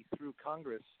lobby through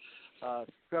Congress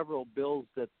several bills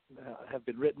that have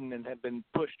been written and have been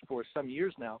pushed for some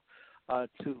years now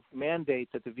to mandate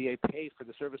that the VA pay for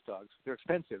the service dogs. They're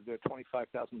expensive. They're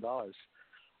 $25,000.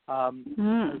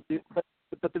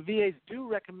 But the VAs do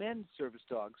recommend service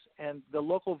dogs, and the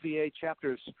local VA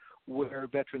chapters where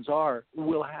veterans are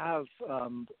will have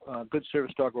good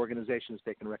service dog organizations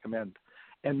they can recommend.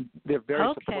 And they're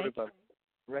very supportive of it,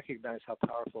 recognize how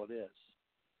powerful it is.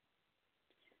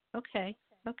 Okay,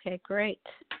 great.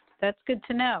 That's good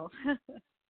to know.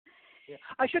 Yeah.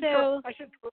 I should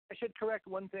correct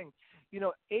one thing.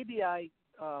 ADI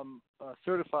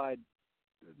certified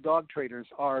dog trainers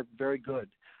are very good.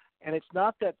 And it's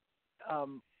not that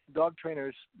dog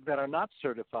trainers that are not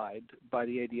certified by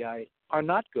the ADI are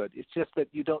not good. It's just that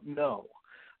you don't know.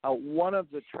 One of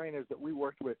the trainers that we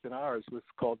worked with in ours was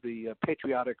called the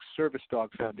Patriotic Service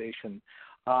Dog Foundation.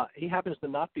 He happens to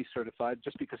not be certified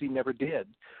just because he never did.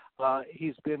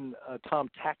 He's been, Tom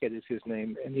Tackett is his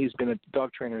name, and he's been a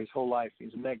dog trainer his whole life.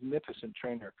 He's a magnificent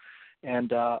trainer.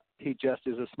 And he just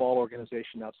is a small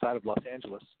organization outside of Los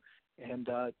Angeles. And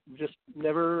just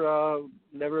never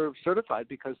certified,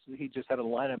 because he just had a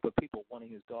lineup of people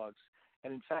wanting his dogs.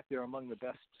 And in fact, they're among the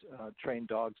best trained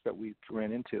dogs that we've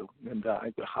ran into. And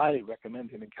I highly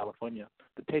recommend him in California,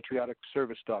 the Patriotic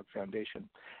Service Dog Foundation.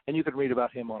 And you can read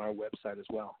about him on our website as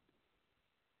well.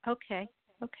 Okay.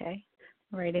 I'm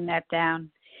writing that down.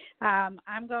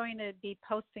 I'm going to be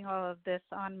posting all of this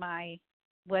on my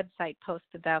website post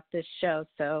about this show.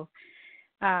 So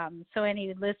So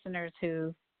any listeners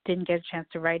who didn't get a chance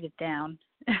to write it down,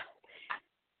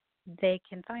 they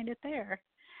can find it there.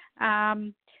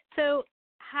 So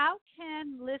how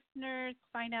can listeners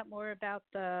find out more about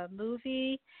the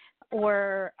movie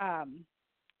or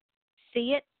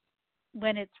see it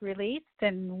when it's released,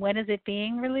 and when is it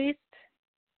being released?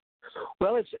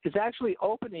 Well, it's actually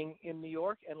opening in New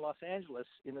York and Los Angeles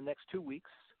in the next 2 weeks,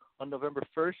 on November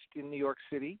 1st in New York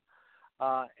City,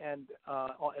 and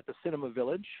at the Cinema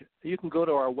Village. You can go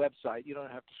to our website. You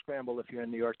don't have to scramble if you're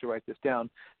in New York to write this down.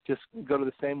 Just go to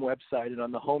the same website, and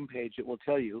on the home page it will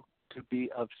tell you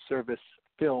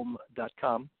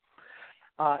tobeofservicefilm.com.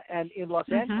 And in Los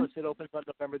Angeles, it opens on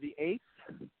November the 8th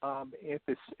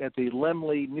at the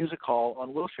Laemmle Music Hall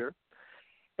on Wilshire.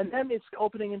 And then it's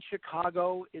opening in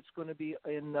Chicago. It's going to be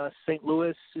in St.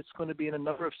 Louis. It's going to be in a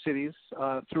number of cities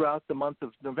throughout the month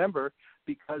of November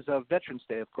because of Veterans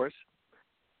Day, of course.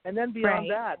 And then beyond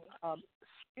that,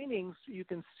 screenings, you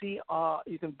can see,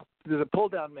 there's a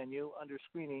pull-down menu under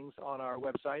screenings on our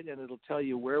website, and it'll tell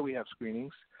you where we have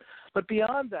screenings. But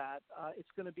beyond that,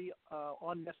 it's going to be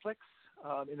on Netflix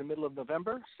in the middle of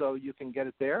November, so you can get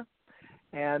it there.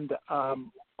 And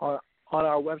on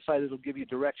our website, it'll give you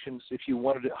directions if you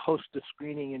wanted to host a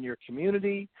screening in your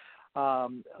community.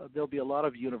 There'll be a lot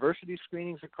of university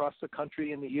screenings across the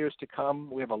country in the years to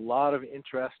come. We have a lot of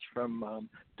interest from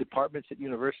departments at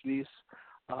universities.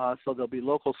 So there'll be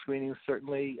local screenings,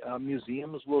 certainly.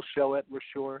 Museums will show it, we're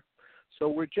sure. So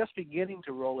we're just beginning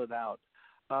to roll it out.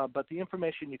 But the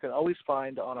information you can always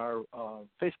find on our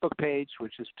Facebook page,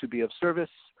 which is To Be of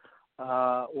Service,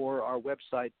 or our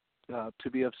website,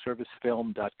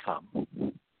 tobeofservicefilm.com.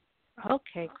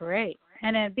 Okay, great.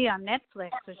 And it'd be on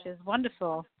Netflix, which is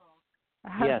wonderful.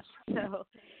 Yes.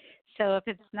 So if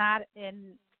it's not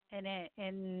in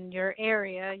your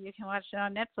area, you can watch it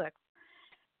on Netflix.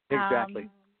 Exactly.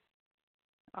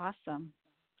 Awesome.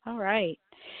 All right.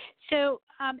 So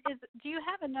do you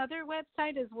have another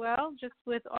website as well, just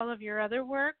with all of your other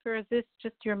work, or is this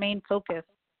just your main focus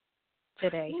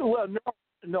today? Well,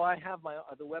 no, I have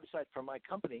the website for my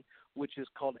company, which is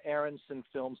called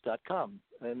aronsonfilms.com.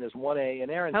 And there's one A in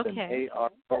Aronson,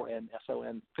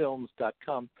 ARONSON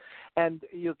films.com. And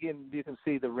you can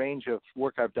see the range of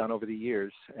work I've done over the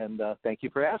years. And thank you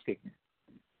for asking.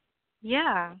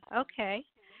 Yeah, okay.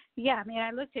 Yeah, I mean,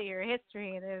 I looked at your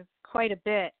history, and there's quite a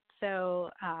bit. So,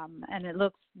 and it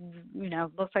looks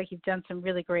like you've done some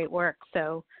really great work.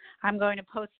 So I'm going to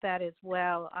post that as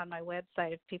well on my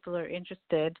website if people are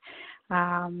interested.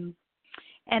 And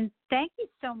thank you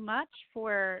so much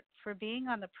for being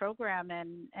on the program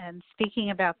and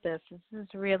speaking about this. This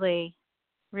is really,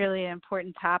 really an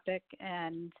important topic.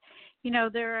 And,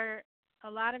 there are a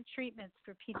lot of treatments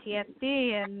for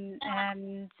PTSD, and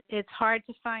it's hard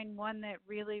to find one that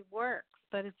really works.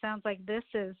 But it sounds like this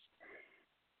is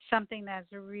something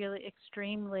that's really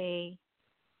extremely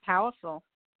powerful.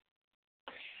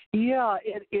 Yeah,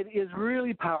 it is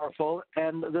really powerful.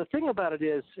 And the thing about it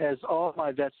is, as all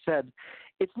my vets said,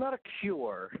 it's not a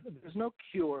cure. There's no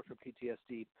cure for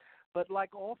PTSD. But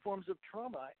like all forms of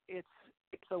trauma, it's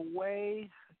a way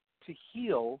to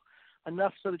heal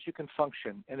enough so that you can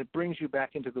function, and it brings you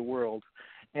back into the world.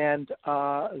 And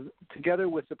together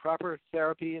with the proper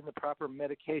therapy and the proper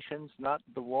medications, not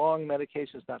the wrong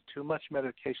medications, not too much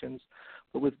medications,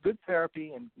 but with good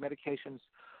therapy and medications,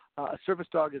 a service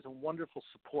dog is a wonderful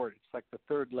support. It's like the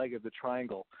third leg of the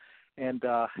triangle. And,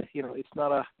 it's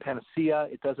not a panacea.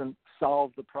 It doesn't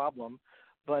solve the problem,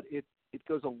 but it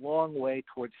goes a long way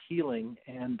towards healing.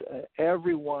 And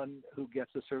everyone who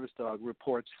gets a service dog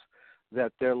reports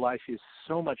that their life is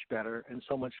so much better and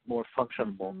so much more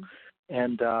functional.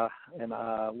 And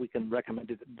we can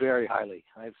recommend it very highly.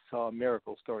 I saw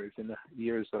miracle stories in the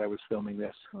years that I was filming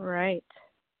this. Right.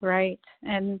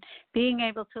 And being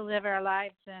able to live our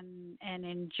lives and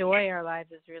enjoy our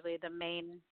lives is really the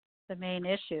main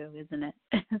issue, isn't it?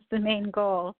 It's the main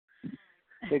goal.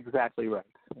 Exactly right.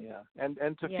 Yeah. And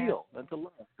to feel and to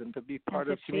love and to be part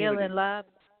of community. Feel and love.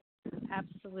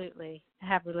 Absolutely.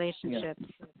 Have relationships.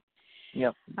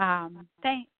 Yep.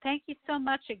 Thank you so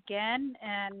much again,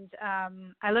 and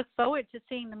I look forward to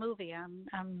seeing the movie.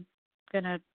 I'm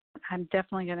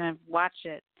definitely gonna watch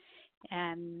it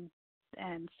and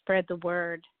spread the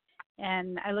word,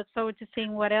 and I look forward to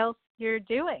seeing what else you're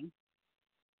doing.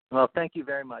 Well, thank you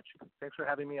very much. Thanks for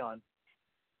having me on.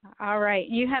 All right.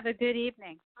 You have a good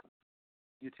evening.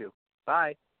 You too.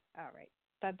 Bye. All right.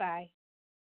 Bye-bye.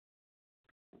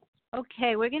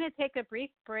 Okay, we're going to take a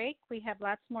brief break. We have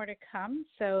lots more to come,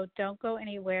 so don't go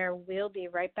anywhere. We'll be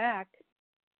right back.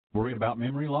 Worried about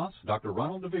memory loss? Dr.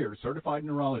 Ronald DeVere, certified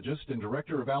neurologist and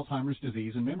director of Alzheimer's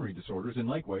disease and memory disorders in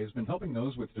Lakeway, has been helping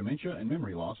those with dementia and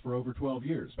memory loss for over 12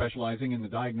 years. Specializing in the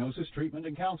diagnosis, treatment,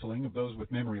 and counseling of those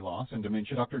with memory loss and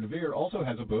dementia, Dr. DeVere also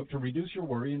has a book to reduce your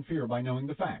worry and fear by knowing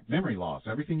the facts. Memory Loss,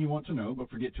 Everything You Want to Know But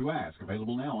Forget to Ask,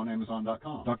 available now on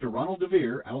Amazon.com. Dr. Ronald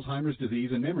DeVere, Alzheimer's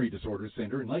disease and memory disorders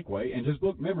center in Lakeway, and his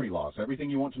book, Memory Loss, Everything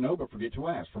You Want to Know But Forget to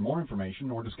Ask. For more information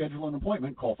or to schedule an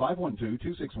appointment, call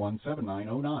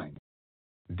 512-261-7909.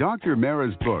 Dr.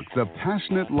 Mara's book, The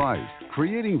Passionate Life,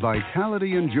 Creating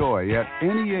Vitality and Joy at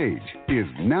Any Age, is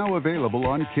now available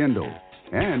on Kindle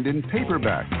and in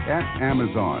paperback at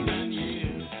Amazon.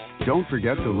 Don't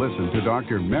forget to listen to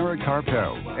Dr. Mara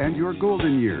Karpel and Your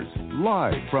Golden Years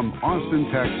live from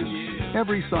Austin, Texas,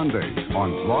 every Sunday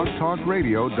on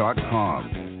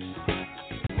blogtalkradio.com.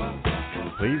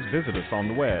 Please visit us on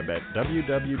the web at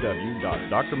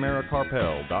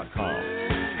www.drmarakarpel.com.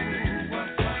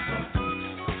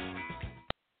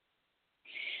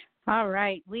 All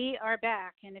right, we are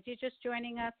back. And if you're just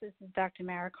joining us, this is Dr.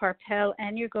 Mara Karpel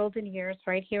and Your Golden Years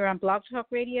right here on Blog Talk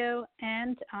Radio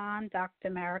and on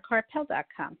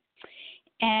drmarakarpel.com.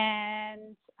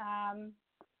 And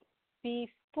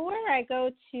before I go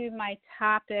to my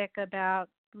topic about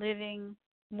living,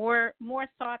 more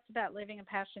thoughts about living a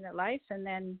passionate life, and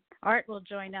then Art will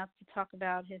join us to talk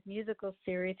about his musical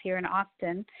series here in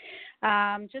Austin.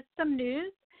 Just some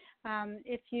news.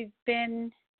 If you've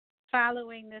been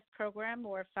following this program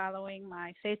or following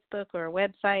my Facebook or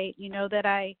website, you know that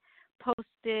I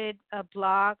posted a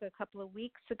blog a couple of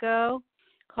weeks ago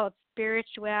called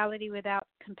Spirituality Without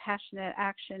Compassionate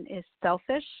Action is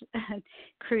Selfish.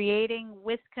 Creating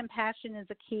with Compassion is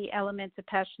a Key Element to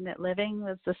Passionate Living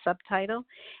was the subtitle.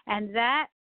 And that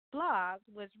blog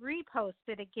was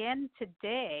reposted again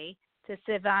today to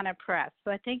Savannah Press.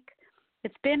 So I think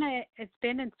it's been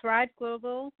in Thrive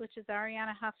Global, which is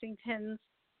Ariana Huffington's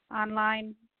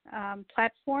online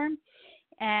platform,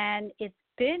 and it's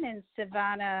been in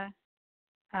Savannah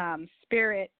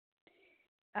Spirit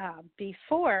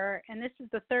before, and this is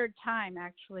the third time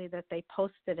actually that they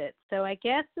posted it. So I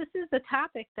guess this is the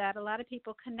topic that a lot of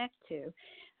people connect to.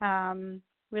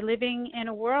 We're living in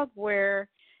a world where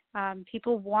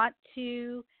people want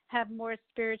to have more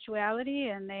spirituality,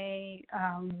 and they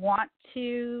want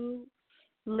to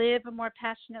live a more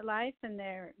passionate life, and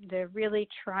they're really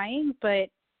trying, but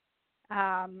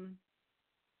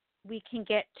we can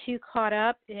get too caught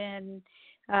up in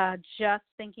just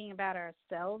thinking about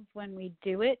ourselves when we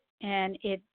do it, and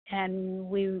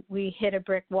we hit a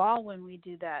brick wall when we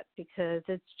do that, because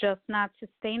it's just not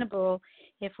sustainable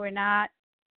if we're not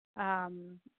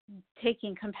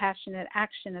taking compassionate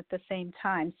action at the same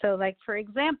time. So, like, for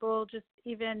example, just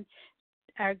even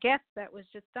our guest that was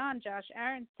just on, Josh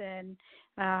Aronson,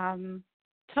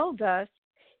 told us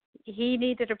he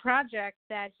needed a project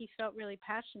that he felt really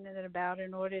passionate about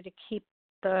in order to keep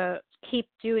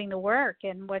doing the work.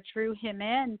 And what drew him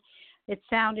in, it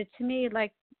sounded to me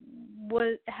like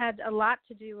had a lot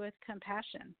to do with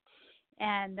compassion.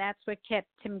 And that's what kept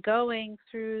him going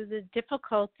through the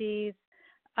difficulties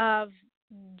of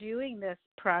doing this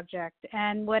project.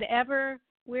 And whatever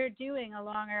we're doing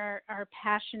along our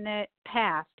passionate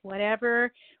path,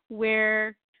 whatever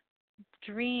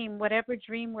dream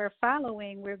we're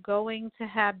following, we're going to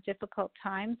have difficult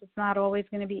times. It's not always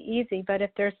going to be easy, but if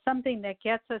there's something that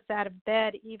gets us out of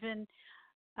bed, even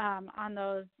on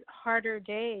those harder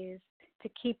days, to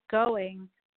keep going,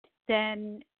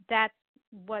 then that's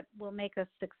what will make us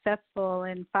successful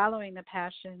in following the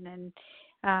passion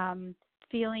and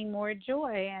feeling more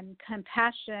joy and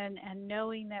compassion, and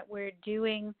knowing that we're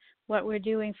doing what we're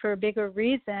doing for a bigger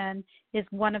reason is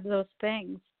one of those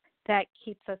things that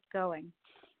keeps us going.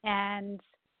 And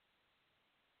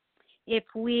if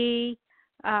we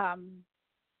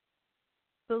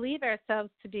believe ourselves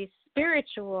to be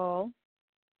spiritual,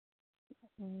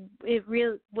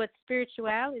 what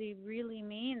spirituality really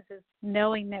means is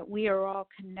knowing that we are all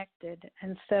connected.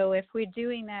 And so if we're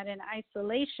doing that in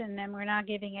isolation, then we're not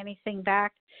giving anything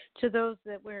back to those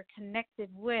that we're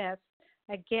connected with.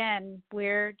 Again,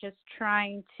 we're just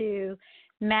trying to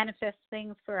manifest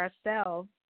things for ourselves,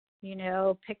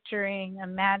 picturing,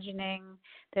 imagining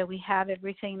that we have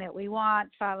everything that we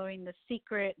want, following the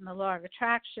secret and the law of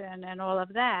attraction and all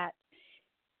of that.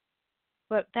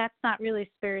 But that's not really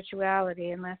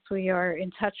spirituality unless we are in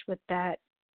touch with that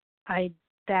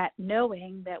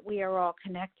knowing that we are all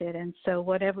connected. And so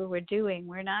whatever we're doing,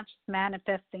 we're not just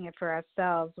manifesting it for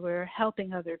ourselves, we're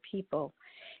helping other people.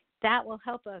 That will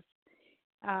help us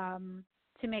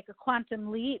to make a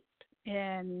quantum leap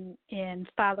in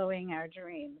following our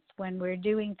dreams when we're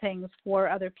doing things for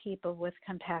other people with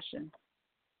compassion.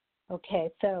 Okay,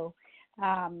 so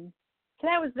so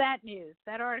that was that news.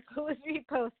 That article was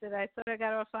reposted. I sort of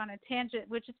got off on a tangent,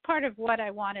 which is part of what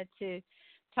I wanted to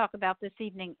talk about this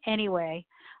evening anyway.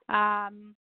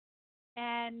 And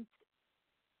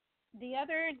the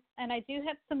other, and I do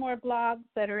have some more blogs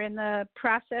that are in the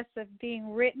process of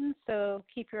being written, so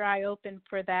keep your eye open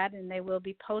for that, and they will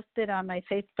be posted on my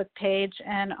Facebook page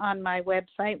and on my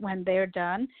website when they're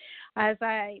done. As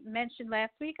I mentioned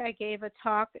last week, I gave a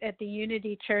talk at the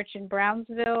Unity Church in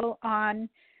Brownsville on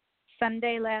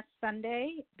last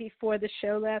Sunday, before the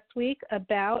show last week,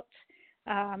 about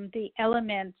the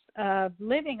elements of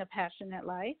living a passionate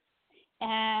life.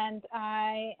 And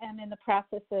I am in the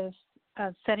process of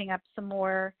setting up some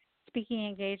more speaking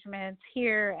engagements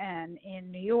here and in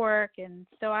New York. And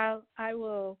so I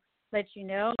will let you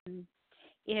know. And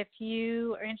if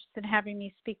you are interested in having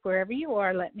me speak wherever you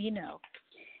are, let me know.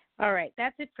 All right,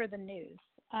 that's it for the news.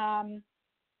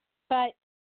 But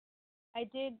I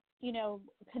did,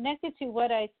 connected to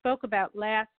what I spoke about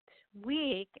last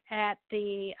week at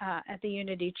the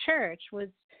Unity Church, was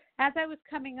as I was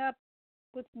coming up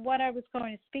with what I was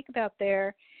going to speak about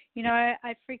there,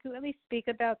 I frequently speak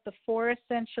about the 4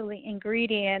 essential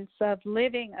ingredients of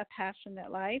living a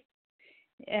passionate life,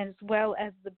 as well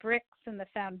as the bricks and the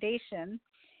foundation.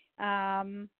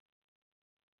 And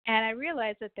I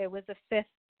realized that there was a 5th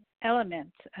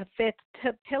element, a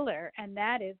 5th pillar, and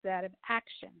that is that of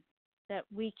action, that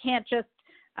we can't just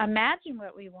imagine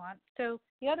what we want. So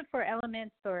the other 4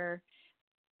 elements are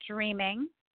dreaming,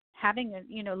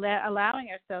 allowing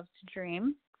ourselves to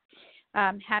dream,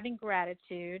 having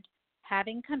gratitude,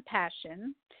 having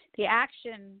compassion. The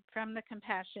action from the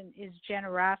compassion is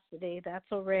generosity.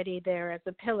 That's already there as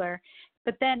a pillar.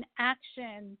 But then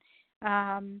action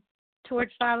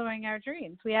towards following our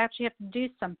dreams. We actually have to do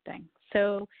something.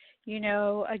 So,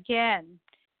 again,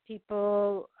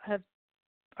 people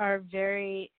are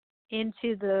very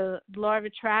into the law of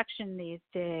attraction these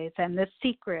days and The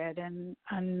Secret and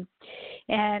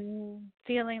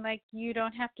feeling like you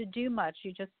don't have to do much.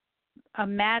 You just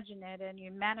imagine it and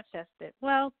you manifest it.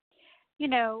 Well,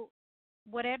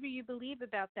 whatever you believe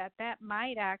about that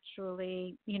might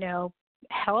actually,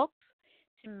 help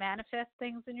to manifest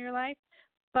things in your life,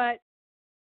 but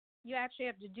you actually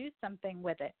have to do something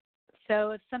with it.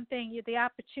 So it's something, the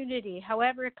opportunity,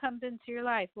 however it comes into your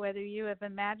life, whether you have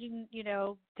imagined,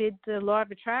 did the law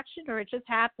of attraction or it just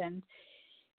happened,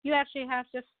 you actually have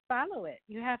to follow it.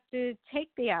 You have to take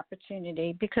the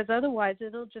opportunity, because otherwise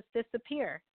it'll just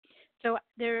disappear. So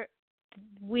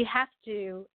we have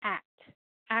to act.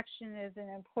 Action is an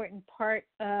important part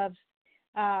of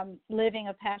living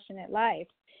a passionate life.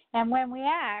 And when we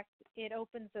act, it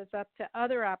opens us up to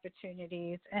other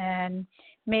opportunities and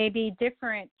maybe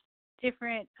different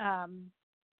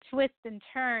twists and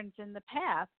turns in the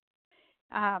path.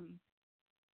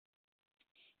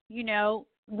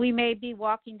 We may be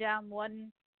walking down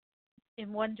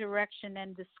in one direction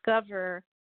and discover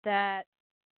that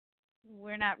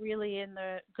we're not really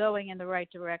going in the right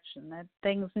direction, that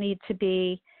things need to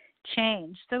be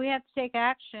changed. So we have to take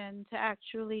action to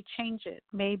actually change it.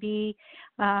 Maybe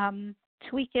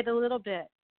tweak it a little bit.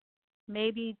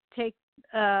 Maybe take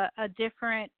a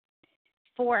different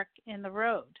fork in the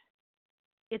road.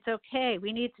 It's okay.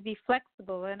 We need to be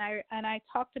flexible, and I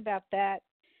talked about that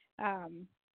a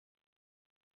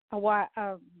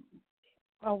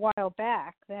while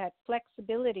back. That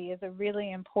flexibility is a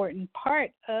really important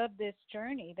part of this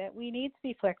journey. That we need to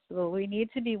be flexible. We need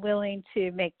to be willing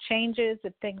to make changes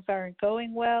if things aren't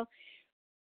going well.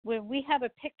 When we have a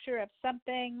picture of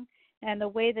something and the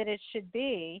way that it should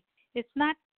be, it's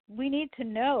not. We need to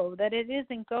know that it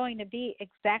isn't going to be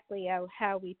exactly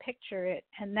how we picture it,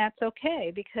 and that's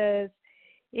okay, because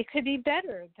it could be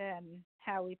better than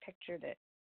how we pictured it.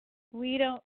 We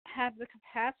don't have the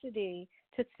capacity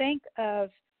to think of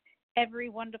every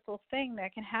wonderful thing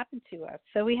that can happen to us.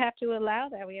 So we have to allow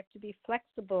that. We have to be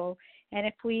flexible, and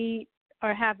if we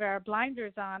have our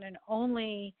blinders on and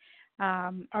only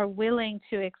are willing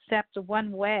to accept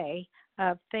one way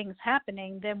of things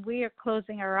happening, then we are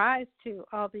closing our eyes to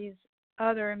all these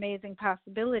other amazing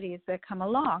possibilities that come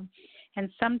along.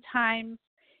 And sometimes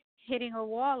hitting a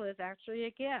wall is actually a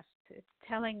gift. It's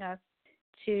telling us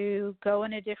to go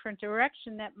in a different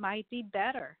direction that might be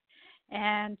better,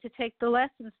 and to take the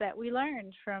lessons that we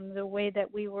learned from the way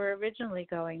that we were originally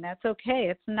going. That's okay.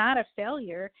 It's not a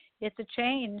failure. It's a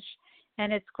change,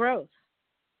 and it's growth.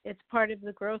 It's part of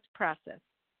the growth process.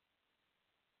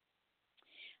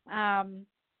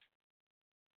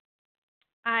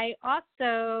 I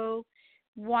also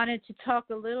wanted to talk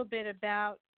a little bit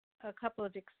about a couple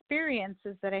of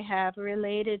experiences that I have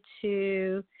related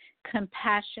to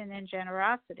compassion and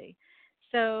generosity.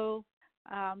 So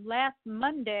last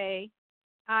Monday,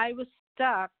 I was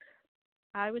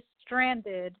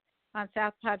stranded on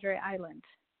South Padre Island.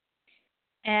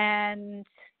 And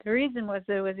the reason was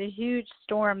there was a huge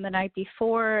storm the night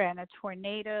before and a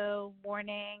tornado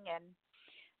warning,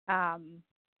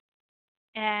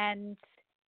 and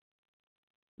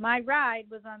my ride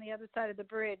was on the other side of the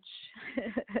bridge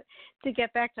to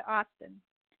get back to Austin.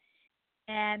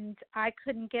 And I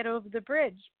couldn't get over the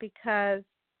bridge because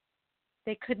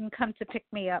they couldn't come to pick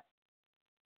me up.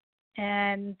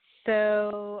 And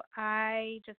so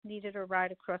I just needed a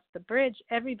ride across the bridge.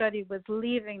 Everybody was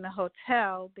leaving the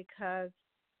hotel because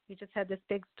we just had this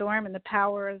big storm and the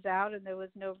power was out and there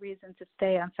was no reason to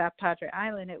stay on South Padre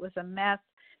Island. It was a mess.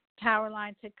 Power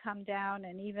lines had come down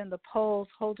and even the poles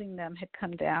holding them had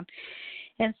come down.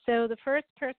 And so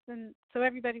so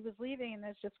everybody was leaving and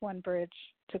there's just one bridge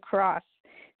to cross.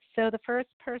 So the first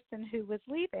person who was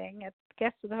leaving, at the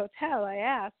guest of the hotel, I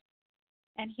asked,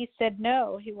 and he said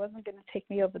no, he wasn't going to take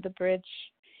me over the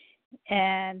bridge.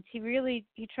 And he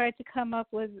tried to come up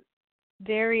with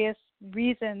various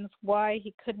reasons why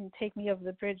he couldn't take me over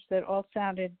the bridge that all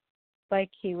sounded like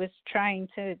he was trying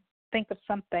to think of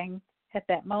something at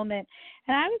that moment.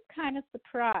 And I was kind of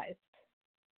surprised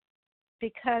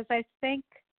because I think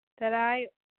that I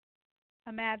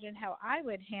imagine how I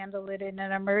would handle it in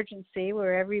an emergency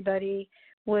where everybody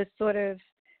was sort of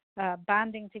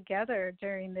bonding together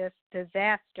during this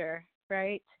disaster,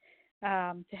 right,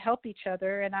 to help each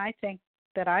other. And I think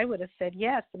that I would have said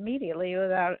yes immediately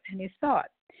without any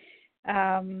thought.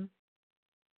 And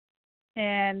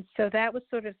so that was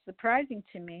sort of surprising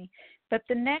to me. But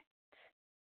the next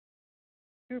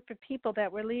group of people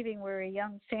that were leaving were a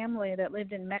young family that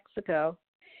lived in Mexico,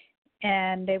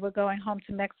 and they were going home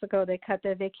to Mexico. They cut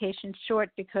their vacation short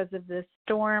because of the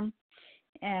storm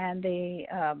and the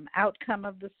outcome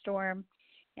of the storm.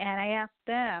 And I asked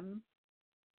them,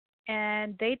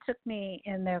 and they took me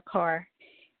in their car.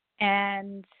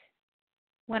 And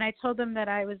when I told them that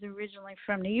I was originally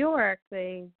from New York,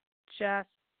 they just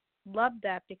loved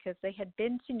that because they had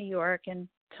been to New York and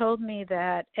told me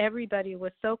that everybody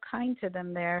was so kind to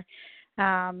them there,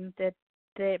 that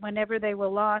whenever they were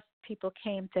lost, people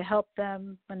came to help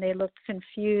them. When they looked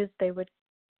confused, they would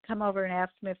come over and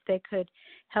ask them if they could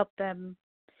help them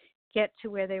get to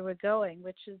where they were going,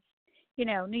 which is,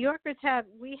 New Yorkers have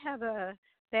a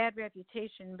bad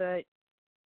reputation, but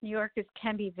New Yorkers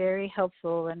can be very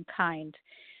helpful and kind.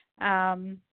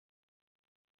 And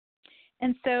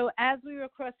so as we were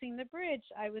crossing the bridge,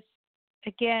 I was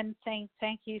again saying,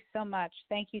 thank you so much.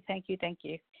 Thank you, thank you, thank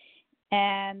you.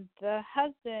 And the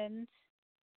husband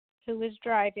who was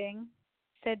driving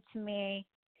said to me,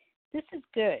 this is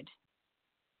good.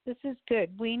 This is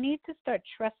good. We need to start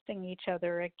trusting each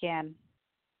other again.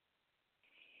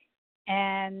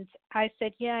 And I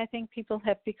said, yeah, I think people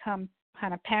have become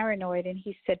kind of paranoid. And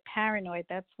he said, paranoid,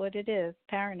 that's what it is,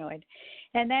 paranoid.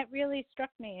 And that really struck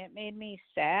me. It made me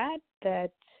sad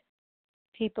that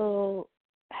people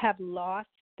have lost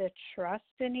the trust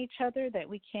in each other, that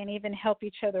we can't even help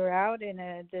each other out in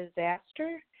a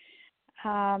disaster.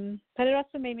 But it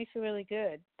also made me feel really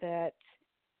good that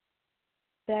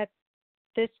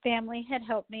this family had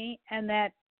helped me, and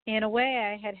that in a way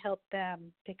I had helped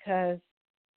them, because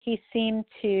he seemed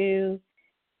to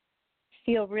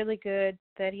feel really good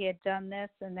that he had done this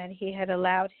and that he had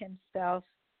allowed himself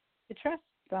to trust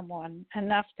someone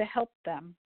enough to help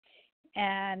them.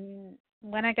 And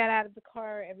when I got out of the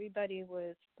car, everybody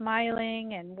was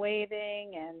smiling and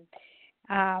waving,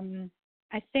 and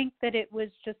I think that it was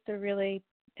just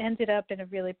ended up in a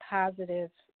really positive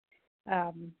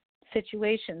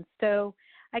situation. So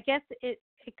I guess it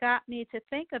got me to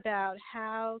think about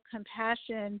how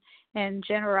compassion and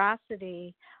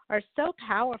generosity are so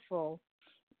powerful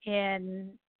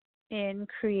in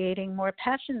creating more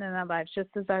passion in our lives, just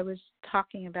as I was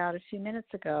talking about a few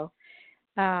minutes ago.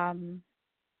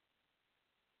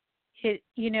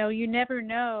 You never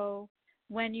know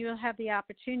when you'll have the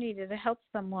opportunity to help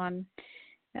someone,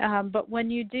 but when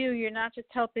you do, you're not just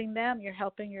helping them, you're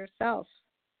helping yourself,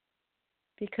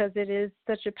 because it is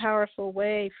such a powerful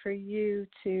way for you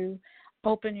to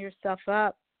open yourself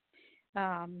up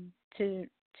to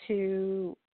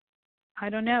I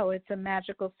don't know, it's a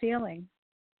magical feeling.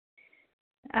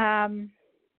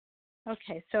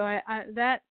 Okay, so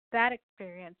that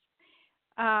experience.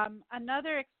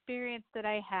 Another experience that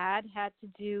I had to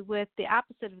do with the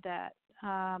opposite of that.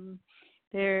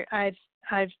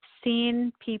 I've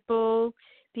seen people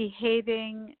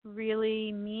behaving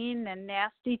really mean and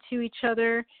nasty to each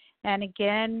other, and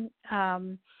again,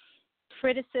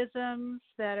 criticisms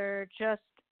that are just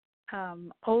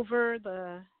over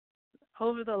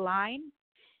the line.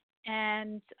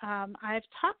 And I've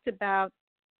talked about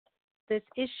this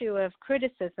issue of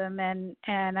criticism,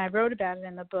 and I wrote about it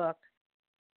in the book,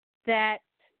 that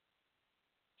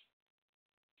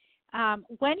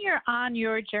when you're on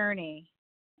your journey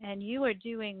and you are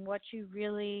doing what you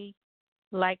really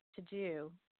like to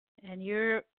do, and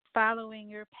you're following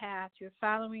your path, you're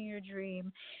following your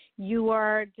dream, you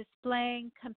are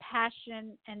displaying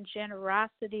compassion and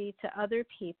generosity to other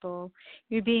people,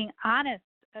 you're being honest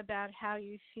about how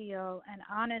you feel and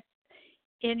honest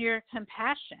in your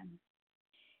compassion.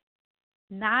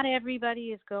 Not everybody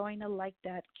is going to like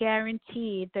that.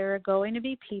 Guaranteed, there are going to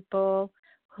be people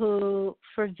who,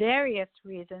 for various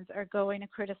reasons, are going to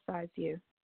criticize you.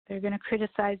 They're going to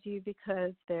criticize you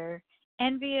because they're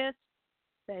envious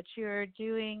that you're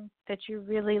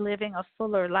really living a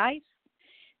fuller life,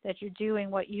 that you're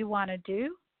doing what you want to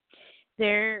do.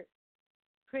 They're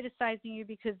criticizing you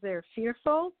because they're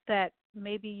fearful that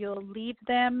maybe you'll leave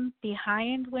them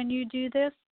behind when you do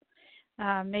this.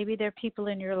 Maybe there are people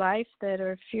in your life that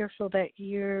are fearful that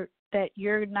you're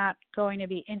not going to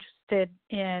be interested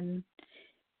in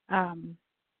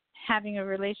having a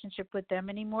relationship with them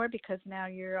anymore because now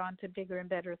you're on to bigger and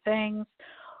better things.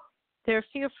 They're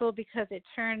fearful because it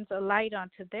turns a light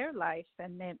onto their life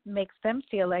and it makes them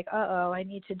feel like, I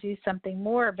need to do something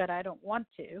more, but I don't want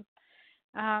to.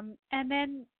 And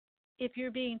then if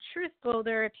you're being truthful,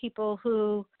 there are people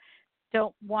who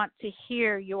don't want to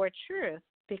hear your truth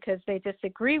because they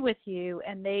disagree with you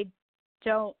and they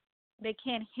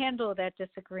can't handle that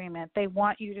disagreement. They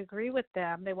want you to agree with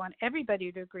them. They want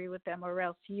everybody to agree with them or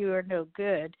else you are no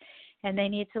good. And they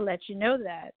need to let you know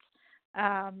that.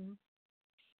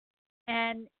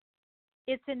 And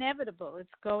it's inevitable. It's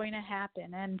going to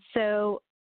happen. And so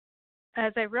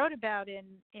as I wrote about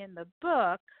in the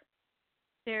book,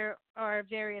 there are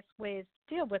various ways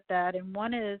to deal with that. And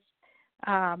one is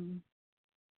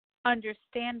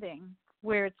understanding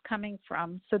where it's coming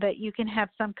from so that you can have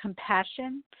some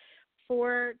compassion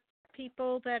for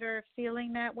people that are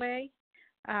feeling that way.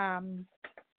 And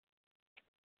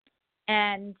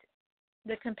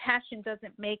the compassion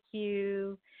doesn't make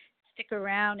you stick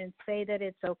around and say that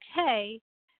it's okay,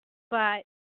 but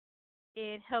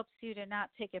it helps you to not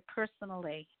take it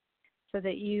personally so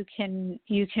that you can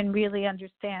really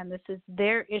understand this is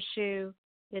their issue,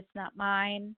 it's not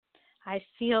mine. I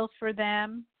feel for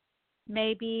them.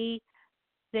 Maybe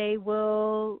they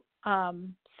will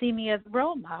see me as a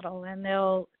role model and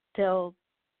they'll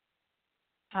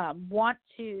want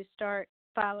to start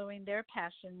following their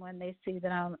passion when they see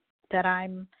that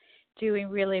I'm doing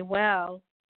really well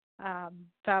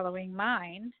following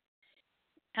mine.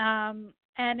 And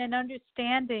an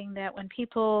understanding that when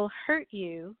people hurt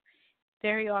you,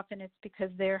 very often it's because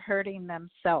they're hurting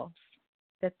themselves,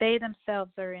 that they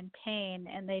themselves are in pain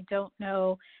and they don't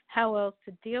know how else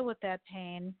to deal with that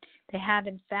pain. They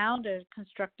haven't found a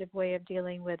constructive way of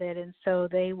dealing with it, and so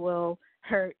they will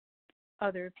hurt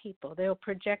other people. They'll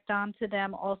project onto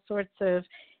them all sorts of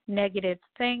negative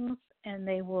things, and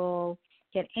they will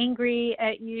get angry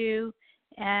at you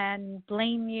and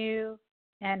blame you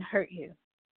and hurt you.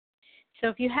 So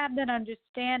if you have that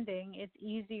understanding, it's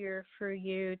easier for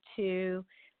you to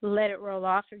let it roll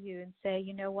off of you and say,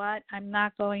 you know what, I'm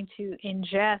not going to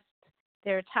ingest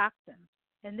their toxins.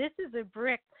 And this is a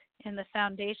brick in the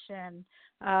foundation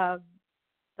of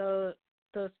those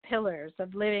pillars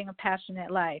of living a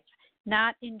passionate life,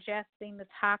 not ingesting the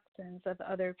toxins of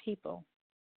other people,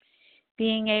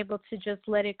 being able to just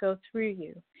let it go through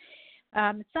you.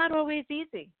 It's not always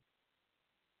easy.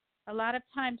 A lot of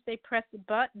times they press a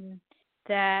button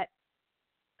that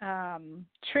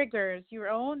triggers your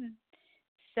own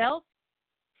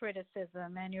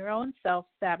self-criticism and your own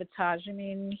self-sabotage. I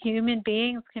mean, human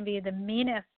beings can be the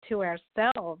meanest to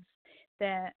ourselves,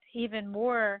 that even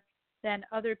more than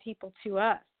other people to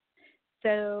us.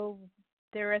 So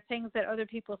there are things that other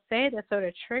people say that sort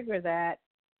of trigger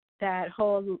that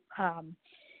whole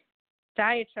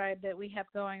diatribe that we have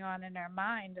going on in our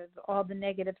mind of all the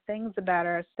negative things about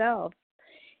ourselves.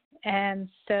 And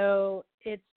so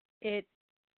it's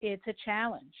a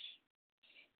challenge.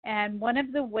 And one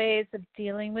of the ways of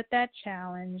dealing with that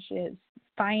challenge is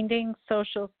finding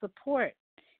social support,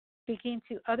 speaking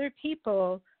to other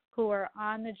people who are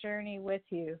on the journey with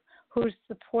you, who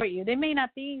support you. They may not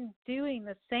be doing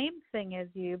the same thing as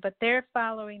you, but they're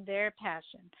following their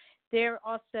passion. They're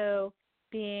also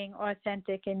being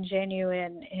authentic and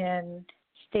genuine in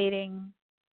stating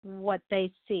what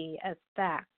they see as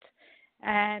fact.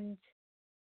 And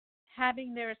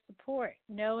having their support,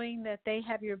 knowing that they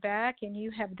have your back and you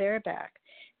have their back.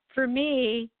 for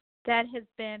me, that has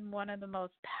been one of the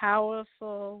most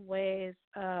powerful ways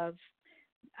of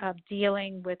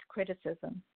dealing with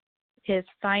criticism, is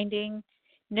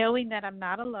knowing that I'm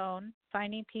not alone,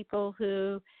 finding people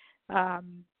who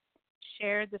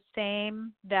share the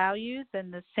same values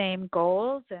and the same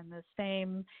goals and the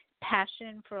same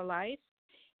passion for life,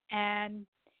 and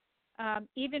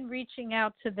even reaching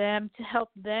out to them to help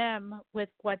them with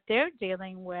what they're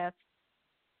dealing with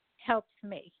helps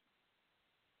me.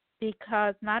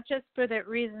 Because not just for that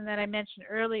reason that I mentioned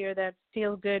earlier, that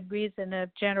feel-good reason of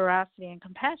generosity and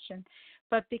compassion,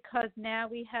 but because now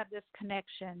we have this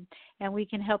connection and we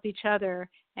can help each other,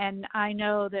 and I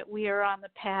know that we are on the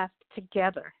path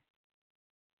together.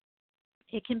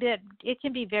 It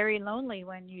can be very lonely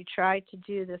when you try to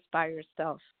do this by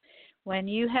yourself. When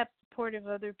you have support of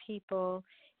other people,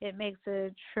 it makes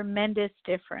a tremendous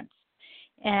difference.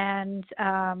 And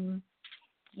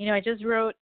I just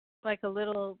wrote like a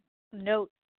little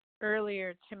note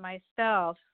earlier to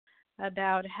myself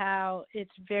about how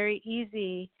it's very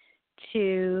easy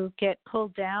to get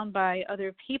pulled down by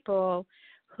other people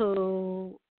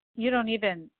who you don't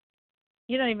even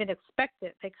expect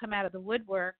it. They come out of the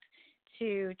woodwork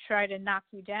to try to knock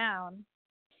you down.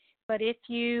 But if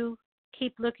you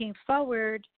keep looking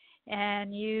forward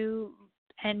and you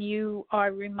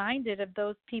are reminded of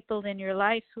those people in your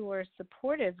life who are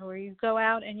supportive, or you go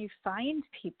out and you find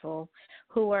people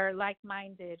who are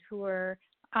like-minded, who are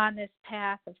on this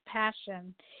path of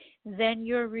passion, then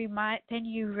you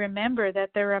remember that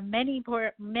there are many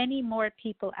more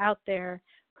people out there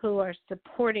who are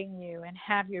supporting you and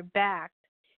have your back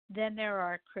than there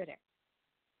are critics.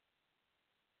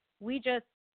 We just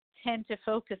tend to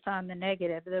focus on the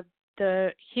negative.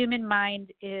 The human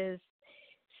mind is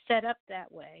set up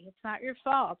that way. It's not your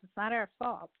fault. It's not our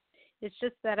fault. It's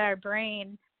just that our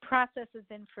brain processes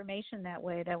information that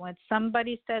way, that when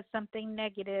somebody says something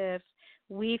negative,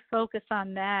 we focus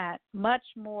on that much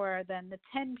more than the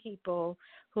 10 people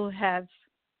who have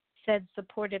said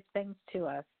supportive things to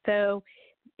us. So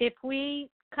if we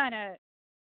kind of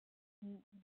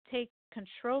take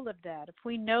control of that, if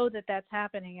we know that that's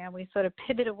happening and we sort of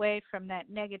pivot away from that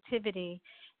negativity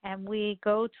and we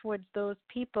go towards those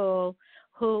people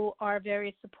who are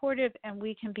very supportive and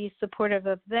we can be supportive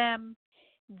of them,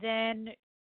 then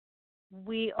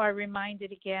we are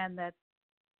reminded again that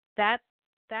that's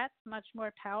much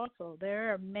more powerful.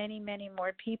 There are many, many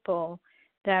more people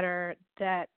that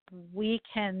we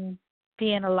can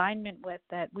be in alignment with,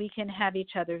 that we can have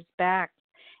each other's backs.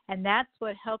 And that's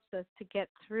what helps us to get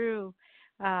through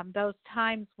those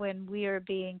times when we are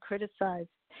being criticized.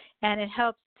 And it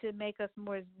helps to make us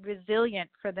more resilient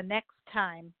for the next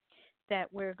time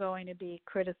that we're going to be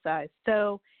criticized.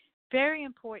 So very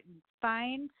important,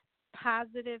 find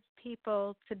positive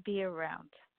people to be around.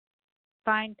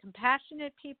 Find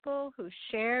compassionate people who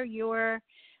share your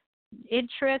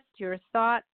interests, your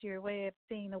thoughts, your way of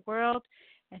seeing the world,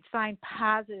 and find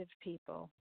positive people.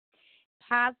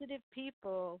 Positive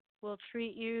people will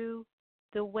treat you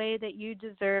the way that you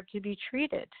deserve to be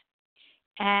treated.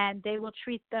 And they will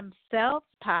treat themselves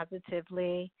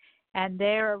positively, and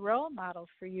they're a role model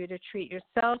for you to treat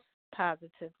yourself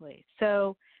positively.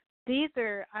 So these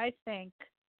are, I think,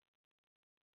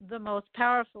 the most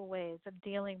powerful ways of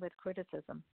dealing with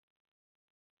criticism.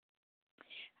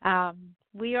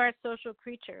 We are social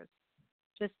creatures.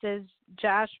 Just as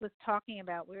Josh was talking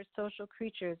about, we're social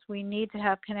creatures. We need to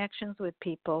have connections with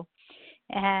people.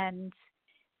 And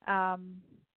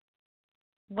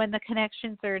when the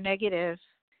connections are negative,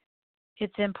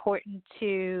 it's important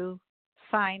to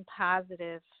find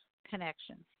positive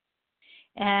connections.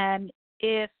 And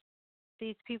if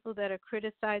these people that are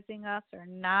criticizing us are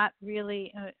not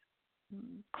really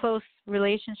close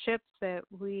relationships, that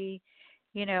we,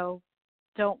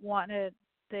 don't want to,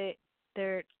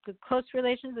 they're the close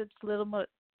relations, it's a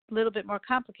little bit more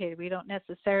complicated. We don't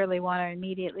necessarily want to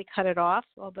immediately cut it off,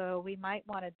 although we might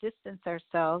want to distance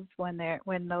ourselves when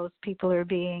those people are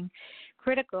being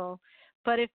critical.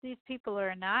 But if these people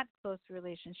are not close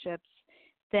relationships,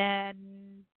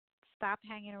 then stop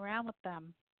hanging around with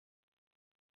them.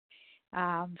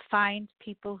 Find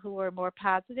people who are more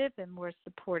positive and more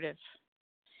supportive.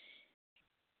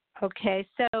 Okay,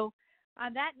 so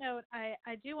on that note, I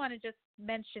do want to just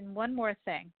mention one more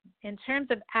thing. In terms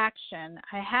of action,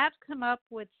 I have come up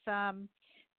with some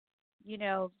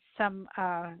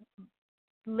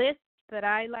lists that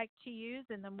I like to use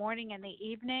in the morning and the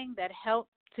evening that help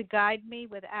to guide me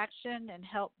with action and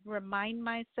help remind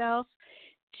myself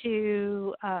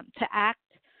to act,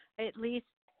 at least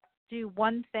do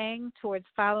one thing towards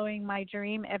following my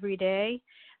dream every day.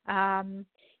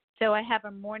 So I have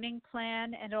a morning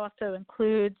plan, and also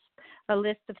includes a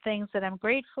list of things that I'm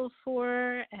grateful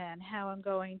for and how I'm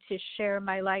going to share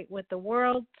my light with the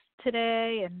world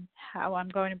today and how I'm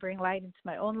going to bring light into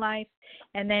my own life.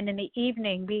 And then in the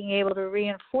evening, being able to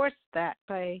reinforce that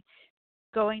by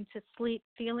going to sleep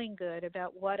feeling good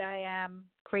about what I am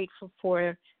grateful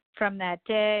for from that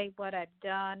day, what I've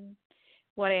done,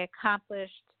 what I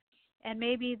accomplished, and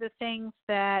maybe the things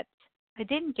that I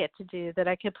didn't get to do that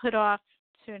I could put off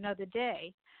to another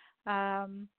day, or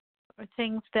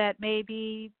things that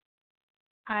maybe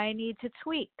I need to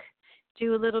tweak,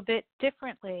 do a little bit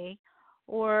differently,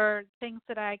 or things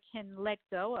that I can let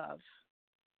go of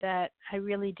that I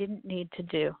really didn't need to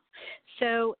do.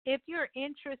 So if you're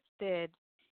interested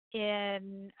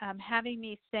in having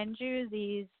me send you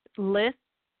these lists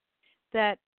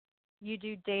that you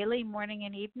do daily, morning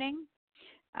and evening,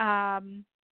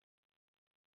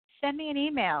 send me an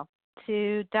email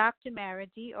to Dr. Mara,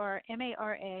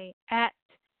 D-R-M-A-R-A, at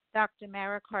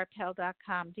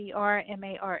drmarakarpel.com,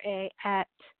 D-R-M-A-R-A at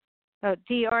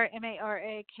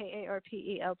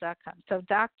drmarakarpel.com. So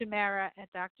Dr. Mara at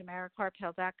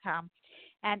drmarakarpel.com.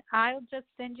 And I'll just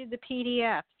send you the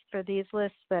PDFs for these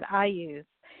lists that I use,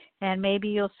 and maybe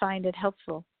you'll find it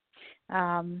helpful.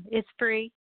 It's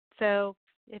free, so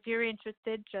if you're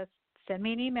interested, just send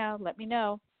me an email, let me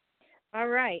know. All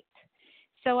right.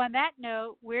 So on that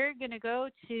note, we're going to go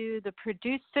to the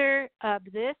producer of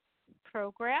this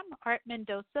program, Art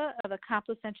Mendoza of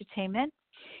Accomplice Entertainment,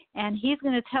 and he's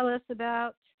going to tell us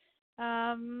about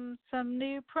some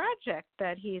new project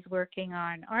that he's working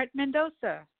on. Art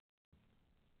Mendoza.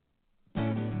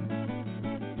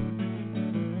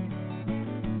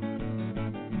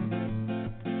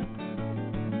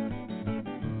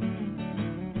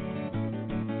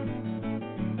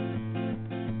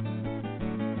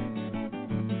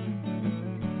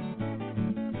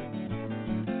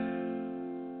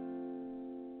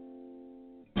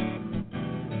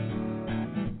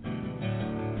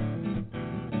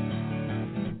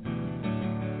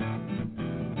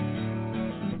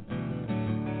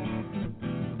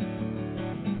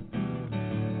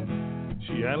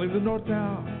 I leave the north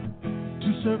now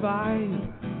to survive.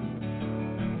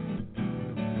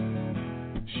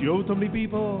 She owed so many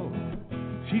people,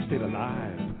 she stayed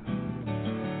alive.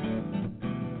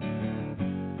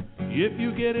 If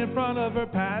you get in front of her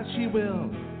past,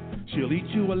 she'll eat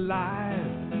you alive.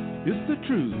 It's the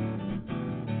truth.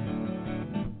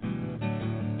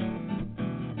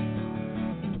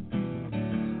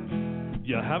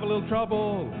 You have a little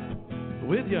trouble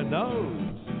with your nose.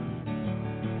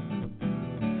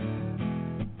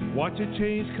 Watch it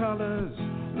change colors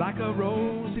like a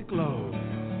rose, it glows.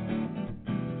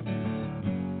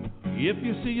 If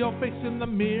you see your face in the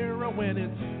mirror when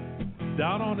it's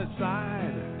down on its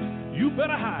side, you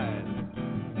better hide.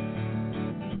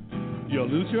 You'll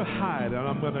lose your hide, and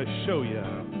I'm gonna show you.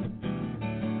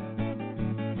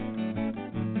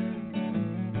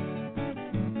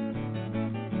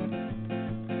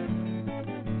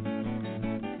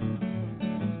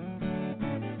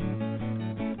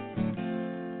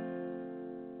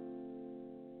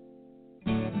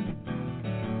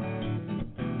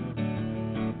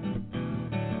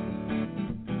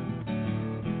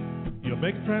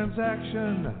 Make a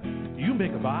transaction, you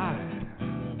make a buy.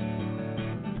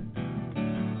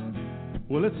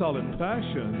 Well, it's all in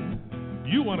fashion.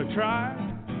 You want to try?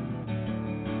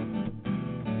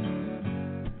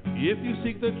 If you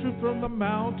seek the truth from the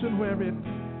mountain where it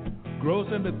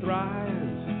grows and it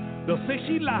thrives, they'll say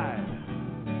she lied.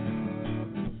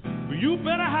 You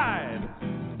better hide.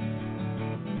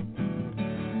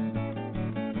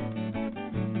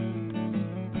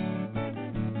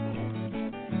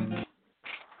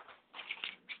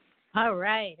 All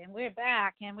right, and we're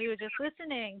back, and we were just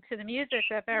listening to the music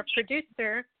of our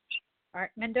producer,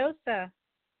 Art Mendoza.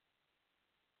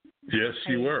 Yes,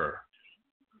 you were.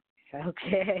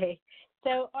 Okay.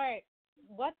 So, Art,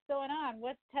 what's going on?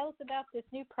 Tell us about this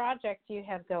new project you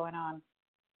have going on.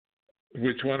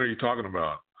 Which one are you talking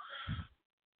about?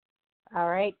 All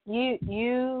right,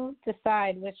 you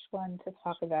decide which one to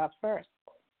talk about first.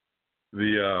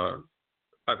 I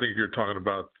think you're talking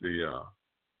about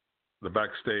the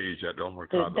Backstage at El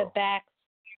Mercado. The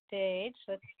Backstage.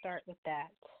 Let's start with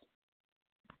that.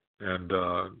 And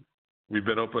we've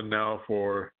been open now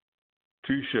for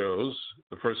 2 shows.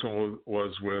 The first one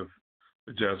was with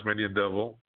the Jasmanian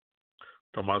Devil,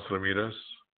 Tomas Ramirez.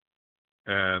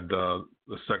 And the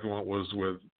second one was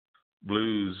with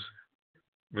Blues,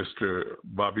 Mr.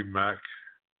 Bobby Mack.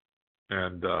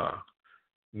 And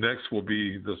next will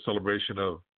be the celebration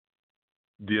of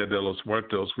Dia de los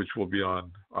Muertos, which will be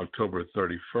on October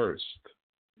 31st.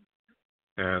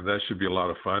 and that should be a lot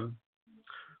of fun.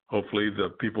 Hopefully, the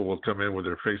people will come in with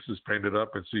their faces painted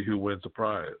up and see who wins the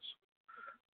prize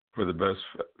for the best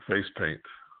face paint.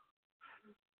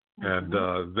 And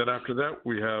then after that,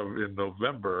 we have in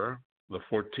November, the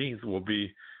 14th, will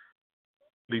be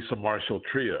Lisa Marshall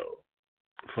Trio.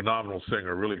 Phenomenal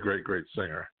singer, really great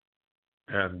singer.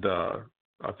 And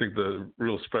I think the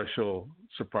real special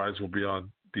surprise will be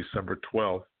on December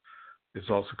 12th. It's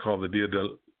also called the Dia de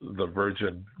la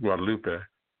Virgin Guadalupe.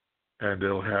 And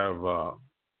it'll have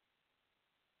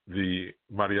the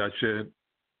Mariachi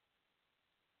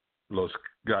Los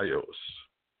Gallos,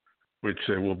 which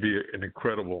will be an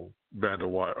incredible band of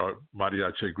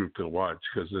mariachi group to watch,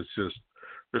 because it's just,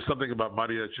 there's something about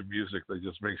mariachi music that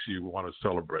just makes you want to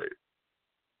celebrate.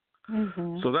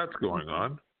 So that's going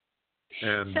on.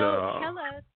 And so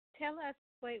tell us,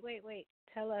 wait.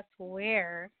 Tell us,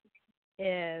 where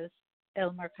is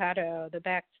El Mercado, the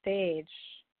Backstage?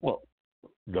 Well,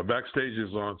 the Backstage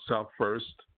is on South First,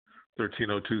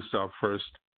 1302 South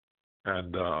First,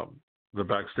 and the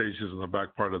Backstage is in the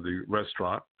back part of the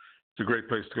restaurant. It's a great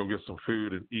place to go get some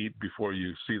food and eat before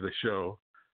you see the show.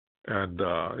 And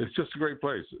it's just a great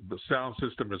place. The sound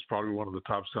system is probably one of the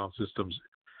top sound systems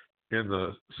in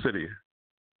the city.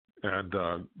 And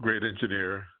great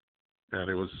engineer. And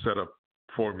it was set up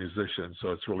for musicians,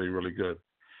 so it's really, really good.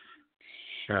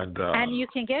 And you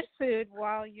can get food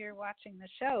while you're watching the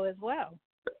show as well,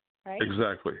 right?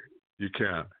 Exactly. You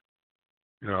can.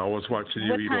 You know, I was watching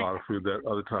you eat a lot of food that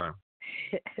other time.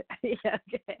 Yeah,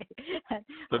 okay.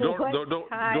 The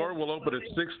door will open at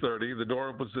 6:30. The door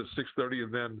opens at 6:30,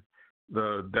 and then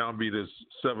the downbeat is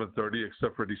 7:30.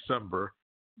 Except for December,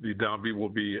 the downbeat will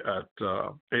be at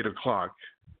 8 o'clock,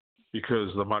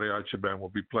 because the mariachi band will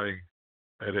be playing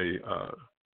at a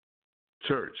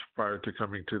church prior to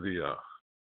coming to the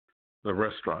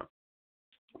restaurant.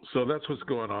 So that's what's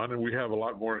going on, and we have a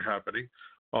lot more happening.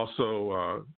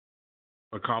 Also,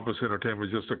 Accomplice Entertainment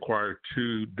just acquired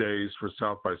 2 days for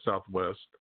South by Southwest,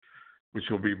 which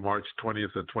will be March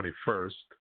 20th and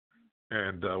 21st.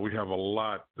 And we have a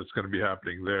lot that's going to be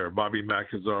happening there. Bobby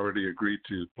Mack has already agreed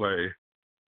to play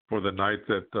for the night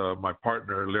that my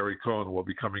partner, Larry Cohen, will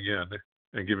be coming in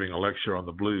and giving a lecture on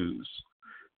the blues.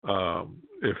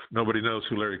 If nobody knows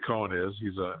who Larry Cohen is,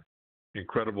 he's an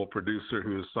incredible producer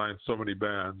who has signed so many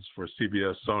bands for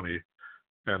CBS, Sony,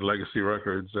 and Legacy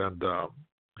Records. And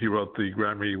he wrote the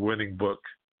Grammy-winning book,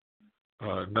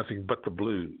 Nothing But the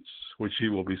Blues, which he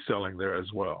will be selling there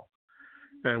as well.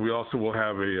 And we also will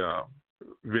have a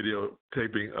video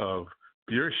taping of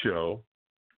your show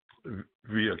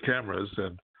via cameras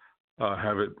and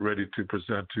have it ready to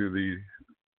present to the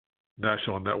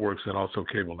national networks and also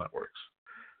cable networks.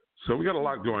 So we got a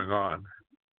lot going on.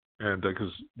 And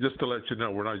because just to let you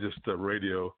know, we're not just a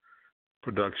radio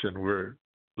production, we're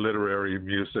literary,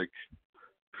 music,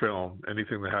 film,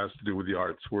 anything that has to do with the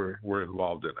arts, we're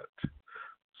involved in it.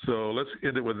 So let's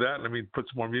end it with that. Let me put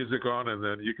some more music on, and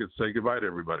then you can say goodbye to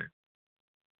everybody.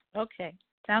 Okay,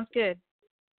 sounds good.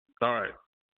 All right.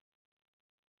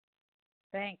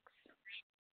 Thanks.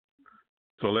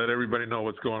 So let everybody know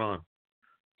what's going on.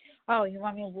 Oh, you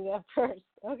want me to do that first?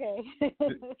 Okay.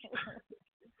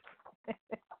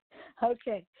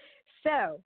 Okay.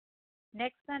 So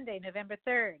next Sunday, November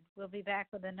 3rd, we'll be back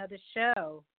with another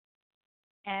show.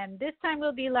 And this time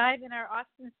we'll be live in our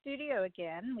Austin studio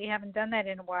again. We haven't done that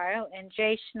in a while. And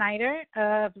Jay Schneider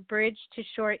of Bridge to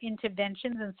Shore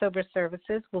Interventions and Sober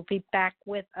Services will be back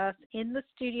with us in the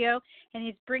studio. And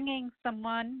he's bringing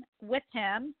someone with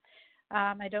him,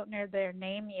 I don't know their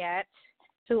name yet,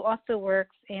 who also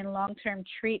works in long-term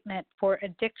treatment for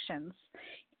addictions.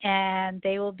 And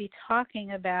they will be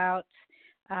talking about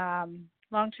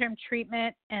long-term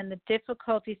treatment and the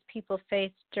difficulties people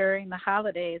face during the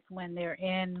holidays when they're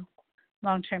in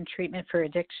long-term treatment for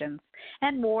addictions.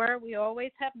 And more. We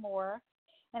always have more.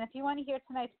 And if you want to hear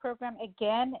tonight's program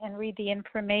again and read the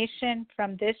information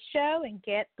from this show and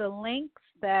get the links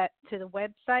to the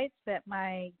websites that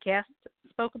my guest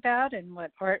spoke about and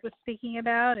what Art was speaking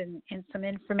about and some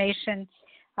information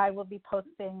I will be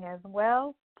posting as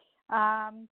well,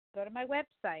 go to my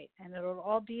website, and it'll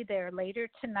all be there later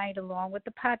tonight along with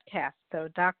the podcast, so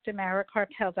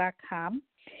drmarakarpel.com.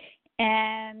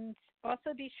 And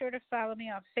also be sure to follow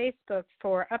me on Facebook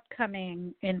for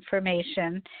upcoming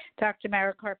information, Dr.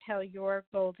 Mara Karpel, Your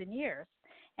Golden Years.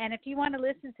 And if you want to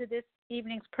listen to this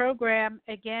evening's program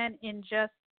again in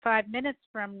just 5 minutes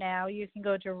from now, you can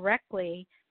go directly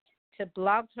to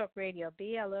Blog Talk Radio,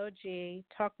 BLOG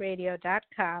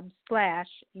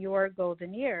talkradio.com/Your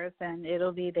Golden Years, and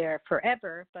it'll be there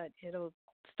forever, but it'll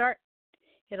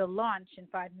launch in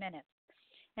 5 minutes.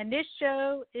 And this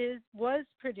show was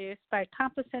produced by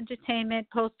Compass Entertainment,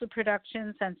 Postal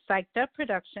Productions, and Psyched Up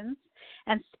Productions,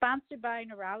 and sponsored by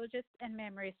neurologist and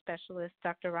memory specialist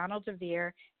Dr. Ronald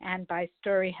DeVere and by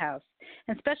Storyhouse.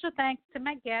 And special thanks to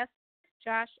my guest,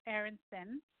 Josh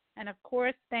Aronson. And, of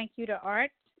course, thank you to Art.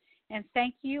 And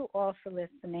thank you all for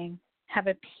listening. Have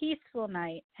a peaceful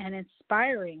night and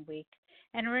inspiring week.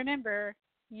 And remember,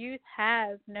 youth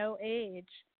has no age.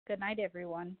 Good night,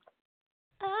 everyone.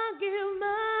 I give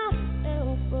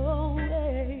myself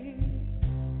away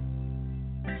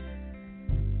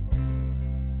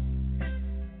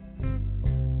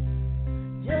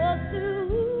just to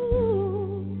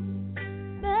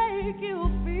make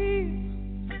you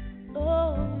feel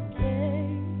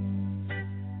okay.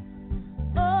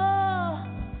 Oh,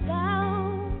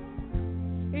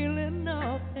 down, feeling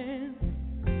nothing.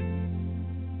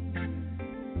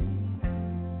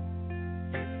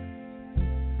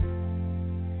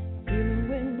 Even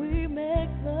when we make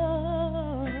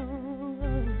love,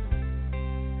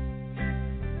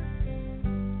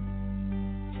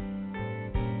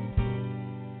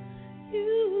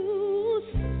 you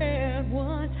said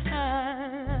one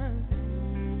time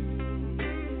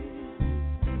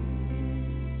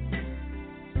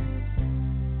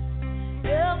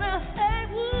everything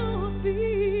would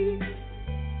be,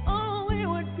 oh, it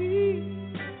would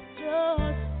be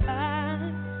just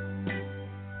fine.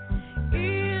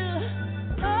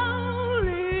 If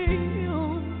only you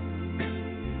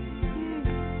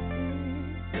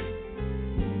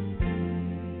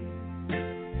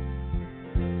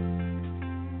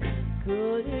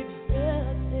could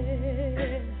accept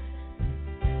it,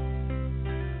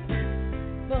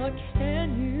 but can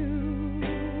you?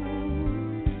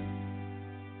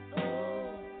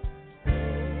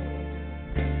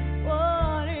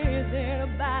 What is it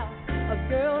about a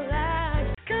girl like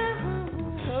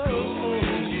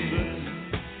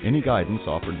Any guidance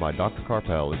offered by Dr.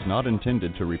 Carpel is not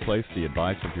intended to replace the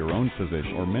advice of your own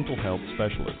physician or mental health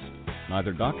specialist.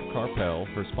 Neither Dr. Carpel,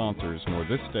 her sponsors, nor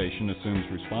this station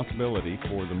assumes responsibility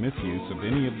for the misuse of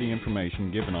any of the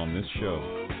information given on this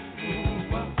show.